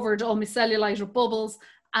and covered all my cellulite with bubbles.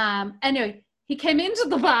 Anyway, he came into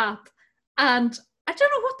the bath and I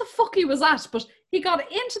don't know what the fuck he was at, but he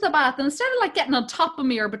got into the bath, and instead of like getting on top of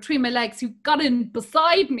me or between my legs, he got in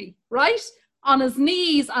beside me, right? On his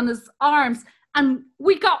knees, on his arms, and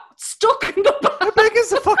we got stuck in the bath. How big is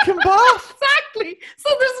the fucking bath? Exactly. So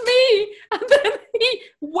there's me, and then he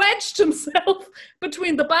wedged himself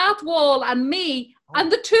between the bath wall and me,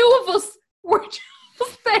 and the two of us were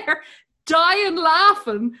just there dying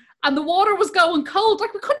laughing, and the water was going cold.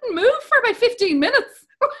 Like, we couldn't move for about 15 minutes.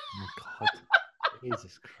 Oh my God.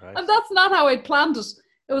 Jesus Christ. And that's not how I'd planned it.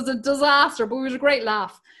 It was a disaster, but it was a great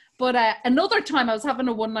laugh. But another time I was having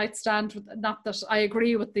a one-night stand with, not that I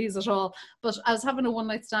agree with these at all, but I was having a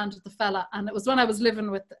one-night stand with the fella, and it was when I was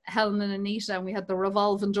living with Helen and Anita, and we had the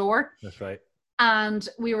revolving door. That's right. And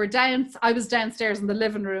I was downstairs in the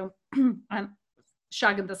living room and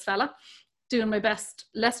shagging this fella, doing my best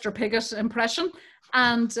Lester Piggott impression.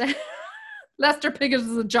 And Lester Piggott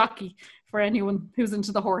is a jockey for anyone who's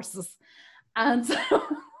into the horses. And so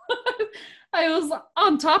I was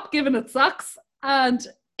on top giving it socks, and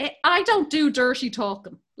I don't do dirty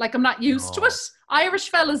talking. Like, I'm not used to it. Irish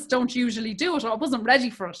fellas don't usually do it. I wasn't ready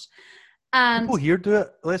for it. And people here do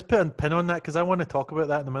it. Let's put a pin on that, because I want to talk about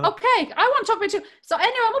that in a minute. Okay, I want to talk about it too. So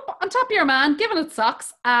anyway, I'm up on top of your man, giving it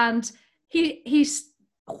socks, and he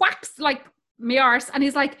whacks like me arse, and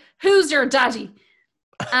he's like, "Who's your daddy?"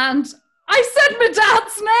 And I said my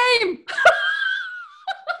dad's name.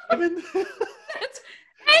 Eamon. It's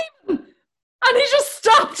Eamon. And he just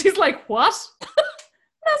stopped. He's like, "What?"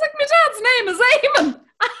 And I was like, "My dad's name is Eamon."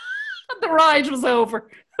 And the ride was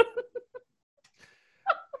over.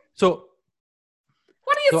 So,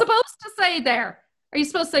 what are you supposed to say there? Are you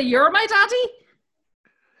supposed to say, "You're my daddy"?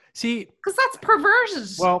 see, Because that's perverted.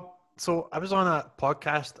 well, so I was on a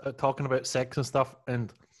podcast talking about sex and stuff,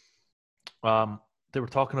 and they were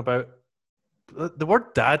talking about the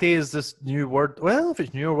word daddy is this new word. Well, if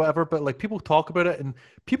it's new or whatever, but like people talk about it, and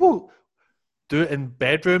people do it in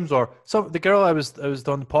bedrooms, or the girl I was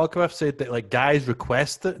on the podcast with said that like guys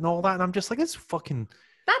request it and all that, and I'm just like, it's fucking.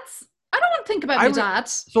 I don't want to think about my dad.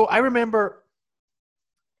 So I remember,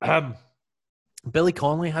 Billy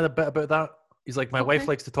Connolly had a bit about that. He's like, my wife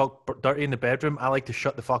likes to talk dirty in the bedroom. I like to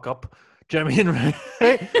shut the fuck up. Do you know what I mean?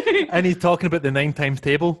 Right? And he's talking about the 9 times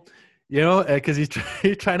table, you know, because he's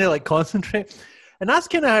trying to like concentrate. And that's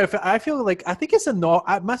kind of how I feel like. I think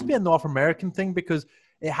it must be a North American thing, because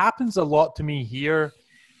it happens a lot to me here,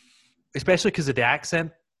 especially because of the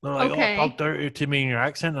accent. They're like, "Oh, talk dirty to me in your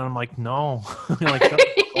accent," and I'm like, "No," like,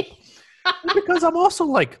 because I'm also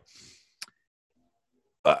like,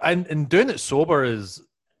 and doing it sober is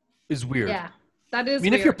weird. Yeah, that is. I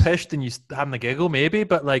mean, weird. if you're pissed and you having a giggle, maybe,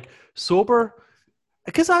 but like sober,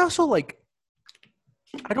 because I also like,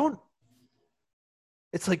 I don't.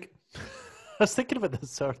 It's like, I was thinking about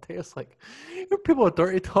this the other day. It's like, if people are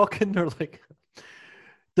dirty talking,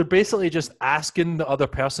 they're basically just asking the other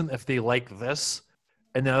person if they like this,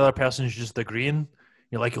 and the other person's just agreeing.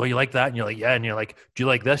 You're like, "Oh, you like that?" And you're like, "Yeah." And you're like, "Do you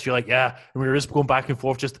like this?" You're like, "Yeah." And we're just going back and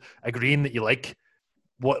forth, just agreeing that you like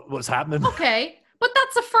what's happening. Okay, but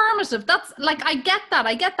that's affirmative. That's like, I get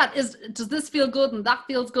that. Does this feel good, and that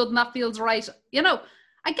feels good, and that feels right? You know,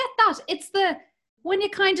 I get that. It's when you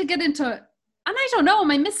kind of get into, and I don't know,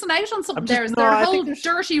 am I missing out on something there? Is there a whole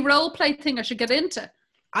dirty role play thing I should get into?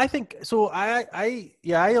 I think so. I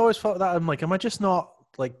always thought that. I'm like, am I just not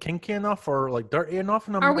like kinky enough or like dirty enough?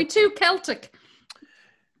 And Are we too Celtic?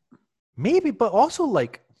 Maybe, but also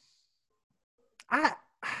like,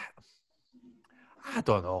 I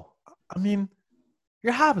don't know. I mean,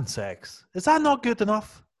 you're having sex. Is that not good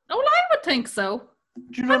enough? Oh, well, I would think so.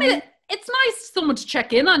 Do you know what I mean? It's nice someone to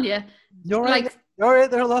check in on you. You're right. Like, you're all right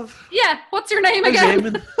there, love. Yeah. What's your name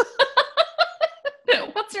again?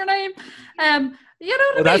 What's your name? You know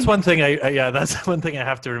what I mean? That's one thing. That's one thing I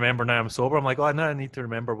have to remember now I'm sober. I'm like, oh, now I need to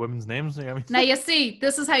remember women's names. You know what I mean? Now you see,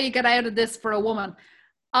 this is how you get out of this for a woman.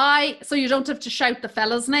 So you don't have to shout the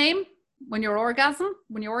fella's name when you orgasm.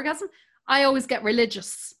 I always get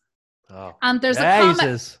religious. Oh. And there's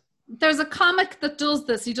a comic that does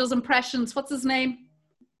this. He does impressions. What's his name?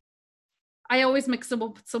 I always mix him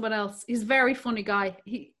up with someone else. He's a very funny guy.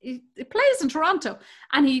 He plays in Toronto,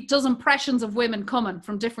 and he does impressions of women coming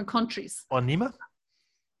from different countries. Oh, Nima?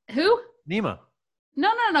 Who? Nima.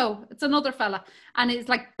 No. It's another fella. And he's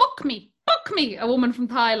like, book me, a woman from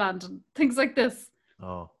Thailand, and things like this.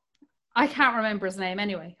 Oh. I can't remember his name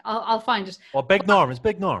anyway. I'll find it. Oh, Big Norm. It's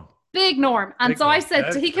Big Norm. Big Norm. And so I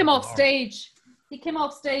said, yeah, he came off stage. He came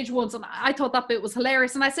off stage once, and I thought that bit was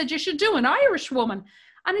hilarious. And I said, you should do an Irish woman.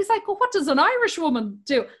 And he's like, well, what does an Irish woman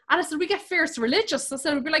do? And I said, we get fierce religious. I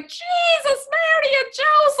said, we'd be like, Jesus, Mary and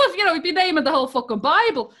Joseph. You know, we'd be naming the whole fucking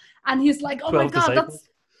Bible. And he's like, oh my God, disciples.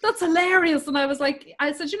 That's hilarious. And I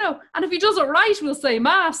said, and if he does it right, we'll say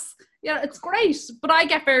mass. Yeah, it's great. But I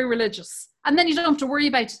get very religious. And then you don't have to worry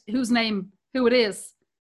about who it is,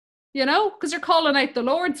 because you're calling out the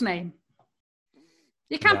Lord's name.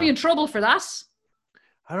 You can't be in trouble for that.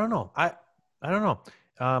 I don't know. I don't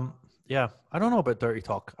know. Yeah, I don't know about dirty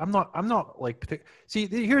talk. I'm not like, see,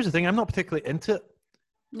 here's the thing. I'm not particularly into it.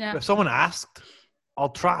 Yeah. But if someone asked, I'll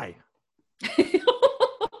try.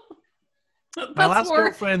 My last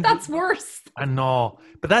girlfriend. That's worse. I know,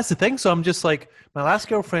 but that's the thing. So I'm just like, my last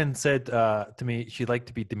girlfriend said to me she'd like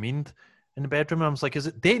to be demeaned in the bedroom. And I was like, is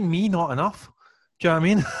it dating me not enough? Do you know what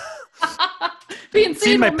I mean? Being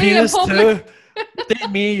seen my penis too.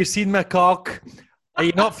 Date me. You've seen my cock. Are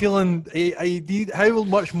you not feeling? How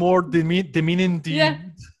much more demeaning do you? Yeah.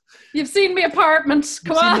 You've seen my apartment.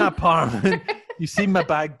 Come on. You've seen my apartment. You've seen my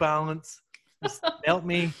bag balance. Just help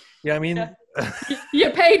me. Yeah, I mean. Yeah. You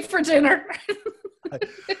paid for dinner.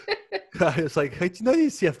 It's like, hey, do you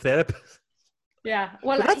see a therapist? Yeah.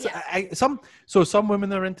 Well, some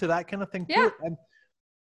women are into that kind of thing too. Yeah. And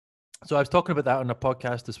so I was talking about that on a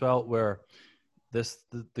podcast as well, where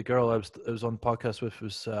the girl I was on the podcast with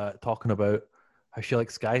was talking about how she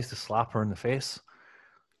likes guys to slap her in the face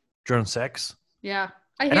during sex. Yeah,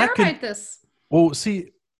 I hear about this. Well,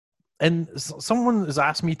 see, and someone has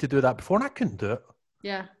asked me to do that before, and I couldn't do it.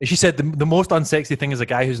 Yeah. And she said the most unsexy thing is a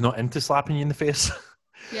guy who's not into slapping you in the face.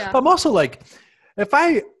 Yeah. But I'm also like, if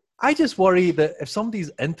I just worry that if somebody's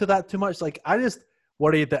into that too much, like I just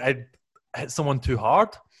worry that I'd hit someone too hard.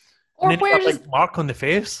 Or where does mark on the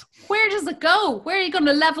face? Where does it go? Where are you going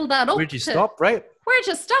to level that up? Where'd you stop? Right? Where'd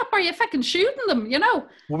you stop? Are you fucking shooting them? Well,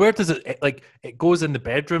 where does it like? It goes in the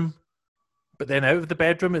bedroom, but then out of the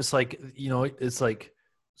bedroom, it's like it's like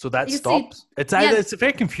so that stops. It's a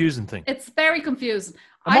very confusing thing. It's very confusing.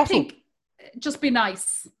 I think just be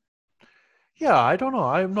nice. Yeah, I don't know.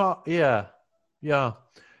 I'm not. Yeah. It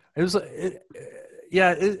was.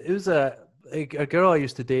 It was a girl I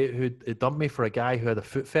used to date who dumped me for a guy who had a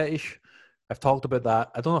foot fetish. I've talked about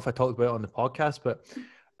that. I don't know if I talked about it on the podcast, but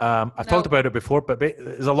I've talked about it before. But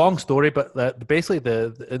it's a long story. But basically,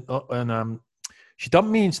 she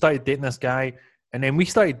dumped me and started dating this guy, and then we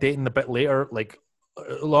started dating a bit later, like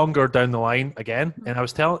longer down the line again. And I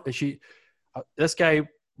was telling this guy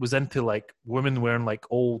was into like women wearing like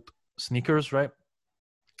old sneakers, right?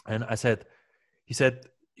 And he said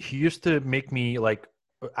he used to make me like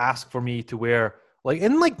ask for me to wear like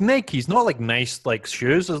in like Nikes, not like nice like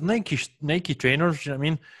shoes, as Nike trainers, you know what I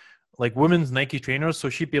mean? Like women's Nike trainers. So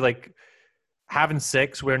she'd be like having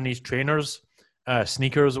sex wearing these trainers,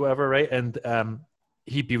 sneakers or whatever, right? And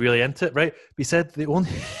he'd be really into it, right? But he said the only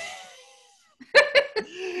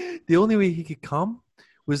the only way he could come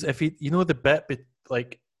was if he, the bit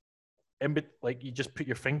like you just put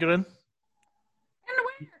your finger in.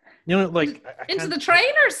 Like into the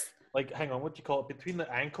trainers. Like, hang on, what do you call it? Between the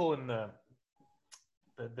ankle and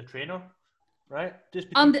the trainer, right? Just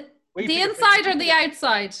on the inside or the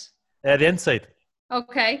outside? The inside.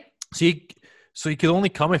 Okay. So he could only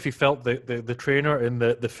come if he felt the trainer in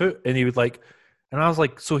the foot, and he would like, and I was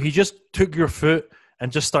like, so he just took your foot and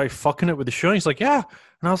just started fucking it with the shoe. And he's like, yeah,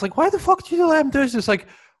 and I was like, why the fuck did you let him do this? It's like,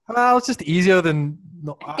 well, it's just easier than.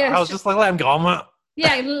 No, I was just like, let him go on it.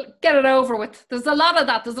 Yeah, get it over with. There's a lot of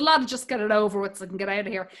that. There's a lot of just get it over with so I can get out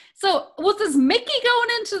of here. So was this Mickey going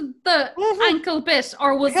into the ankle bit,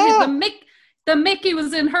 or was the Mickey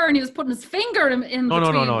was in her and he was putting his finger in between?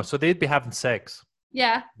 No. So they'd be having sex.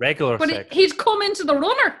 Yeah. Regular sex. But he'd come into the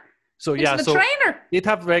runner. So yeah, the trainer. They'd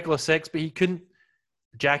have regular sex, but he couldn't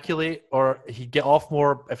ejaculate, or he'd get off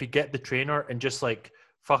more if he get the trainer and just like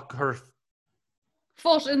fuck her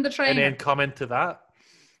foot in the trainer and then come into that.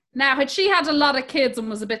 Now, had she had a lot of kids and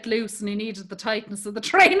was a bit loose and he needed the tightness of the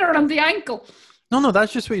trainer on the ankle? No,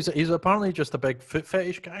 that's just what he's apparently just a big foot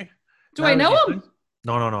fetish guy. Do I know him?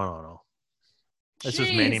 No. This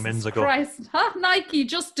was many moons ago. Christ. Huh? Nike,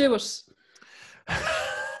 just do it.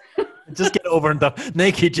 Just get it over and done.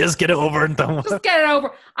 Nike, just get it over and done. Just get it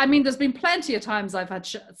over. I mean, there's been plenty of times I've had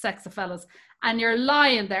sex with fellas and you're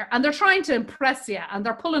lying there and they're trying to impress you and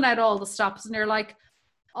they're pulling out all the stops and you're like,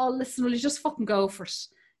 oh, listen, will you just fucking go for it?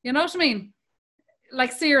 You know what I mean?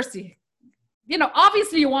 Like, seriously.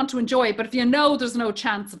 Obviously you want to enjoy it, but if there's no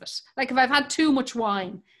chance of it. Like, if I've had too much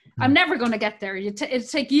wine, I'm never going to get there. It'll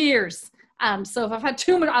take years. So if I've had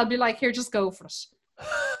too much, I'll be like, here, just go for it.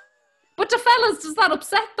 But to fellas, does that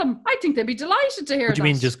upset them? I think they'd be delighted to hear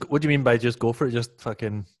that. What do you mean by just go for it? Just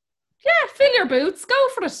fucking... Yeah, fill your boots. Go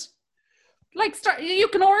for it. Like, you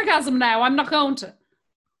can orgasm now. I'm not going to.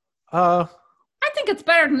 I think it's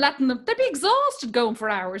better than letting them. They'd be exhausted going for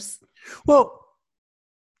hours. Well,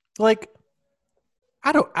 like,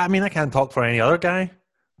 I mean, I can't talk for any other guy,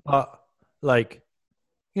 but like,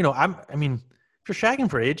 you know, I mean, if you're shagging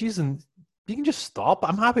for ages and you can just stop,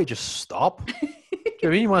 I'm happy to just stop. Do you know what I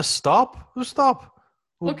mean? You want to stop? We'll stop.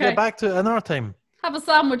 We'll Okay. get back to it another time. Have a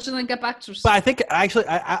sandwich and then get back to it. But I think actually,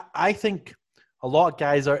 I think a lot of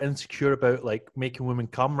guys are insecure about like making women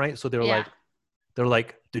come, right? So Yeah. they're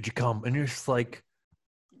like, did you come? And you're just like,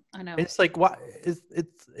 I know. it's like, what?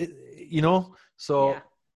 You know? So, Yeah.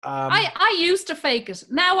 I used to fake it.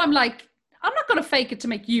 Now I'm like, I'm not going to fake it to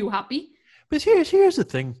make you happy. but here's the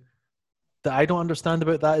thing that I don't understand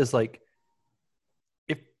about that is like,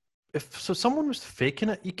 if someone was faking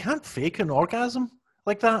it, you can't fake an orgasm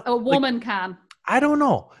like that. A Like, woman can. I don't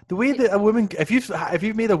know the way that a woman, if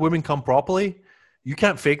you've made a woman come properly, you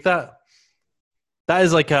can't fake that. That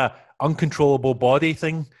is like a uncontrollable body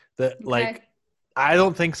thing that like I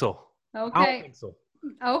don't think so. I don't Okay. think so.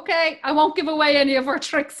 Okay. I won't give away any of our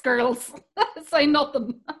tricks, girls. Say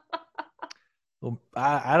nothing. Well,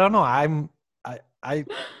 I don't know.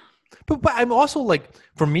 But I'm also like,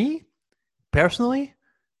 for me personally,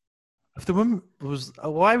 if the woman was,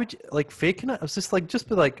 why would you like faking it? It's just like, just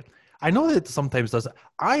be like, I know that it sometimes does it.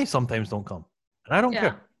 I sometimes don't come, and I don't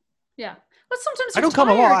care. Yeah. But sometimes I you're don't come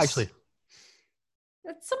a tired. lot actually.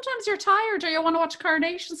 Sometimes you're tired or you want to watch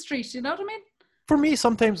Coronation Street. You know what I mean? For me,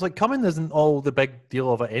 sometimes like coming isn't all the big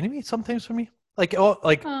deal of an enemy. Sometimes for me, like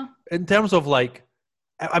in terms of like,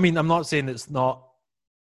 I mean, I'm not saying it's not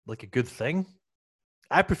like a good thing.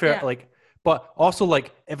 I prefer like, but also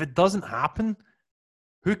like if it doesn't happen,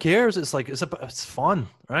 who cares? It's like it's fun,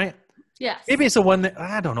 right? Yes. Maybe it's the one that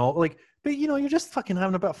I don't know, like, but you know, you're just fucking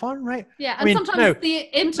having a bit of fun, right? Yeah, and sometimes the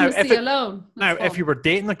intimacy alone. Now, if you were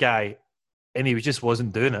dating a guy and he just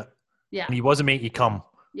wasn't doing it, and he wasn't making you come,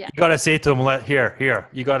 you gotta say to him, here,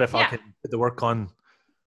 you gotta fucking put the work on.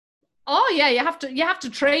 Oh yeah, you have to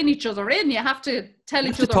train each other in. You have to tell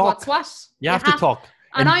each other what's what. You have to talk,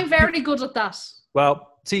 and I'm very good at that.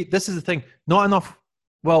 Well, see, this is the thing. Not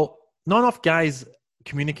enough guys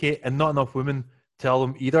communicate, and not enough women tell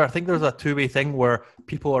them either. I think there's a two-way thing where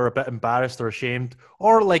people are a bit embarrassed or ashamed,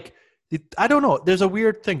 or like, I don't know. There's a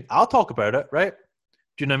weird thing. I'll talk about it, right?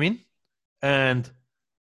 Do you know what I mean? And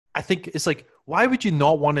I think it's like, why would you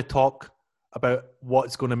not want to talk about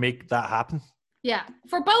what's going to make that happen? Yeah,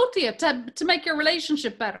 for both of you to make your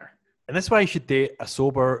relationship better. And that's why you should date a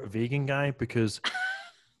sober vegan guy, because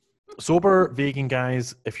sober vegan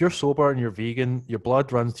guys, if you're sober and you're vegan, your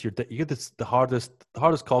blood runs to your you get the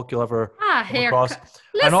hardest cock you'll ever come across.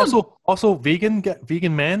 And also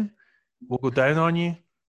vegan men will go down on you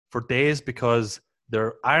for days because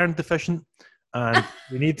they're iron deficient, and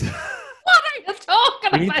we need to, what are you talking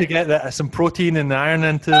about? We need to get some protein and iron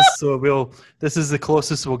into us. So this is the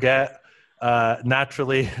closest we'll get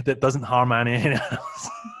naturally that doesn't harm anyone else.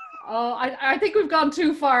 Oh, I think we've gone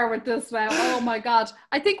too far with this now. Oh my God.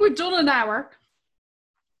 I think we've done an hour.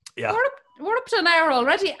 Yeah. We're up to an hour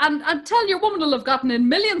already. And I'm telling your woman will have gotten in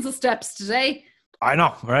millions of steps today. I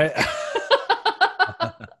know, right?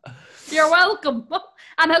 You're welcome.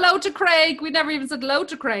 And hello to Craig. We never even said hello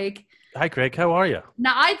to Craig. Hi, Craig. How are you?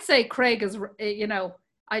 Now, I'd say Craig is,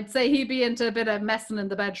 I'd say he'd be into a bit of messing in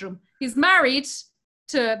the bedroom. He's married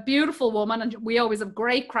to a beautiful woman, and we always have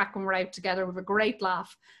great crack when we're out together. We have a great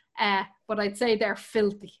laugh. But I'd say they're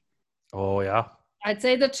filthy. Oh, yeah. I'd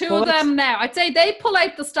say the two of them now. I'd say they pull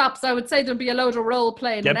out the stops. I would say there'd be a load of role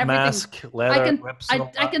playing and everything. Mask, leather, whips.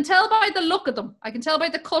 I can tell by the look of them. I can tell by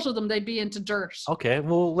the cut of them they'd be into dirt. Okay,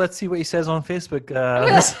 well, let's see what he says on Facebook.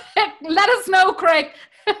 Let us know, Craig.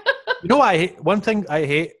 You know, one thing I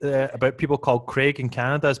hate about people called Craig in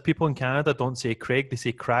Canada is people in Canada don't say Craig, they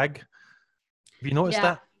say Crag. Have you noticed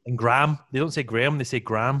that? And Graham. They don't say Graham, they say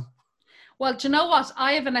Graham. Well, do you know what?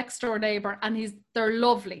 I have a next door neighbour, and they're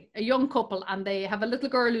lovely, a young couple, and they have a little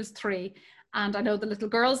girl who's 3, and I know the little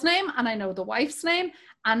girl's name, and I know the wife's name,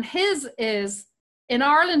 and his is, in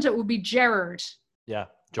Ireland, it would be Gerard. Yeah,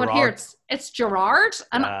 Gerard. But here it's Gerard,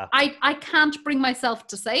 and I can't bring myself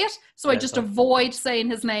to say it, so I just avoid saying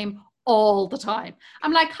his name all the time.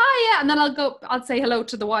 I'm like, hi, and then I'll say hello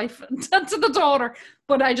to the wife and to the daughter,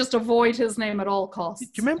 but I just avoid his name at all costs.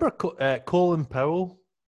 Do you remember Colin Powell?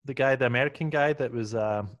 The guy, the American guy that was...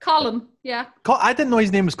 Colin, yeah. I didn't know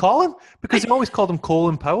his name was Colin because he always called him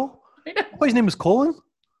Colin Powell. I thought his name was Colin.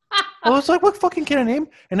 I was like, what fucking kind of name?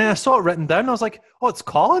 And then I saw it written down and I was like, oh, it's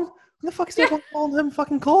Colin? What the fuck is everyone calling him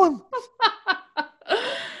fucking Colin?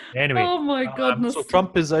 Anyway. Oh my goodness. So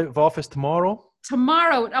Trump is out of office tomorrow?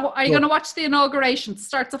 Tomorrow. Are you going to watch the inauguration? It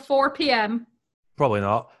starts at 4 p.m. Probably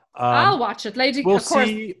not. I'll watch it, lady. We'll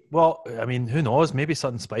see. Well, I mean, who knows? Maybe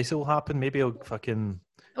something spicy will happen. Maybe he'll fucking...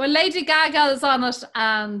 Well, Lady Gaga is on it,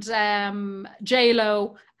 and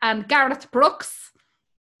J-Lo, and Gareth Brooks.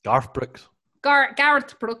 Garth Brooks.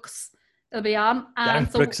 Gareth Brooks will be on. And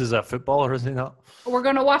Gareth Brooks is a footballer, is he not? We're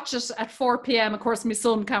going to watch it at 4 p.m. Of course, my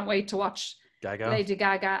son can't wait to watch Lady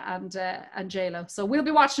Gaga and J-Lo. So we'll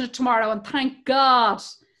be watching it tomorrow, and thank God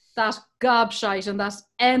that gobshite and that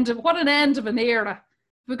what an end of an era.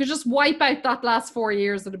 If we could just wipe out that last 4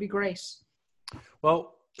 years, it'd be great.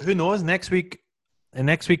 Well, who knows? Next week,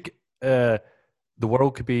 the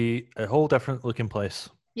world could be a whole different looking place.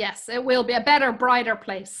 Yes, it will be a better, brighter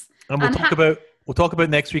place. And we'll talk about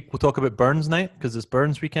next week. We'll talk about Burns Night because it's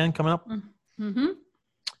Burns weekend coming up. Mm-hmm.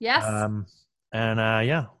 Yes.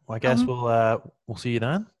 I guess we'll see you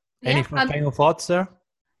then. Any final thoughts there?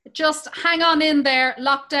 Just hang on in there.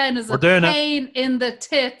 Lockdown is a pain in the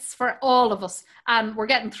tits for all of us, and we're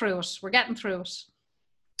getting through it.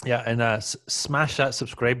 Yeah, and smash that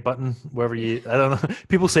subscribe button wherever I don't know.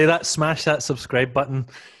 People say that, smash that subscribe button.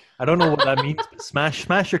 I don't know what that means, but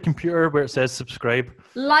smash your computer where it says subscribe.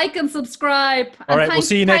 Like and subscribe. All right, we'll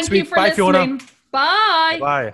see you next week. Bye, Fiona. Bye. Bye.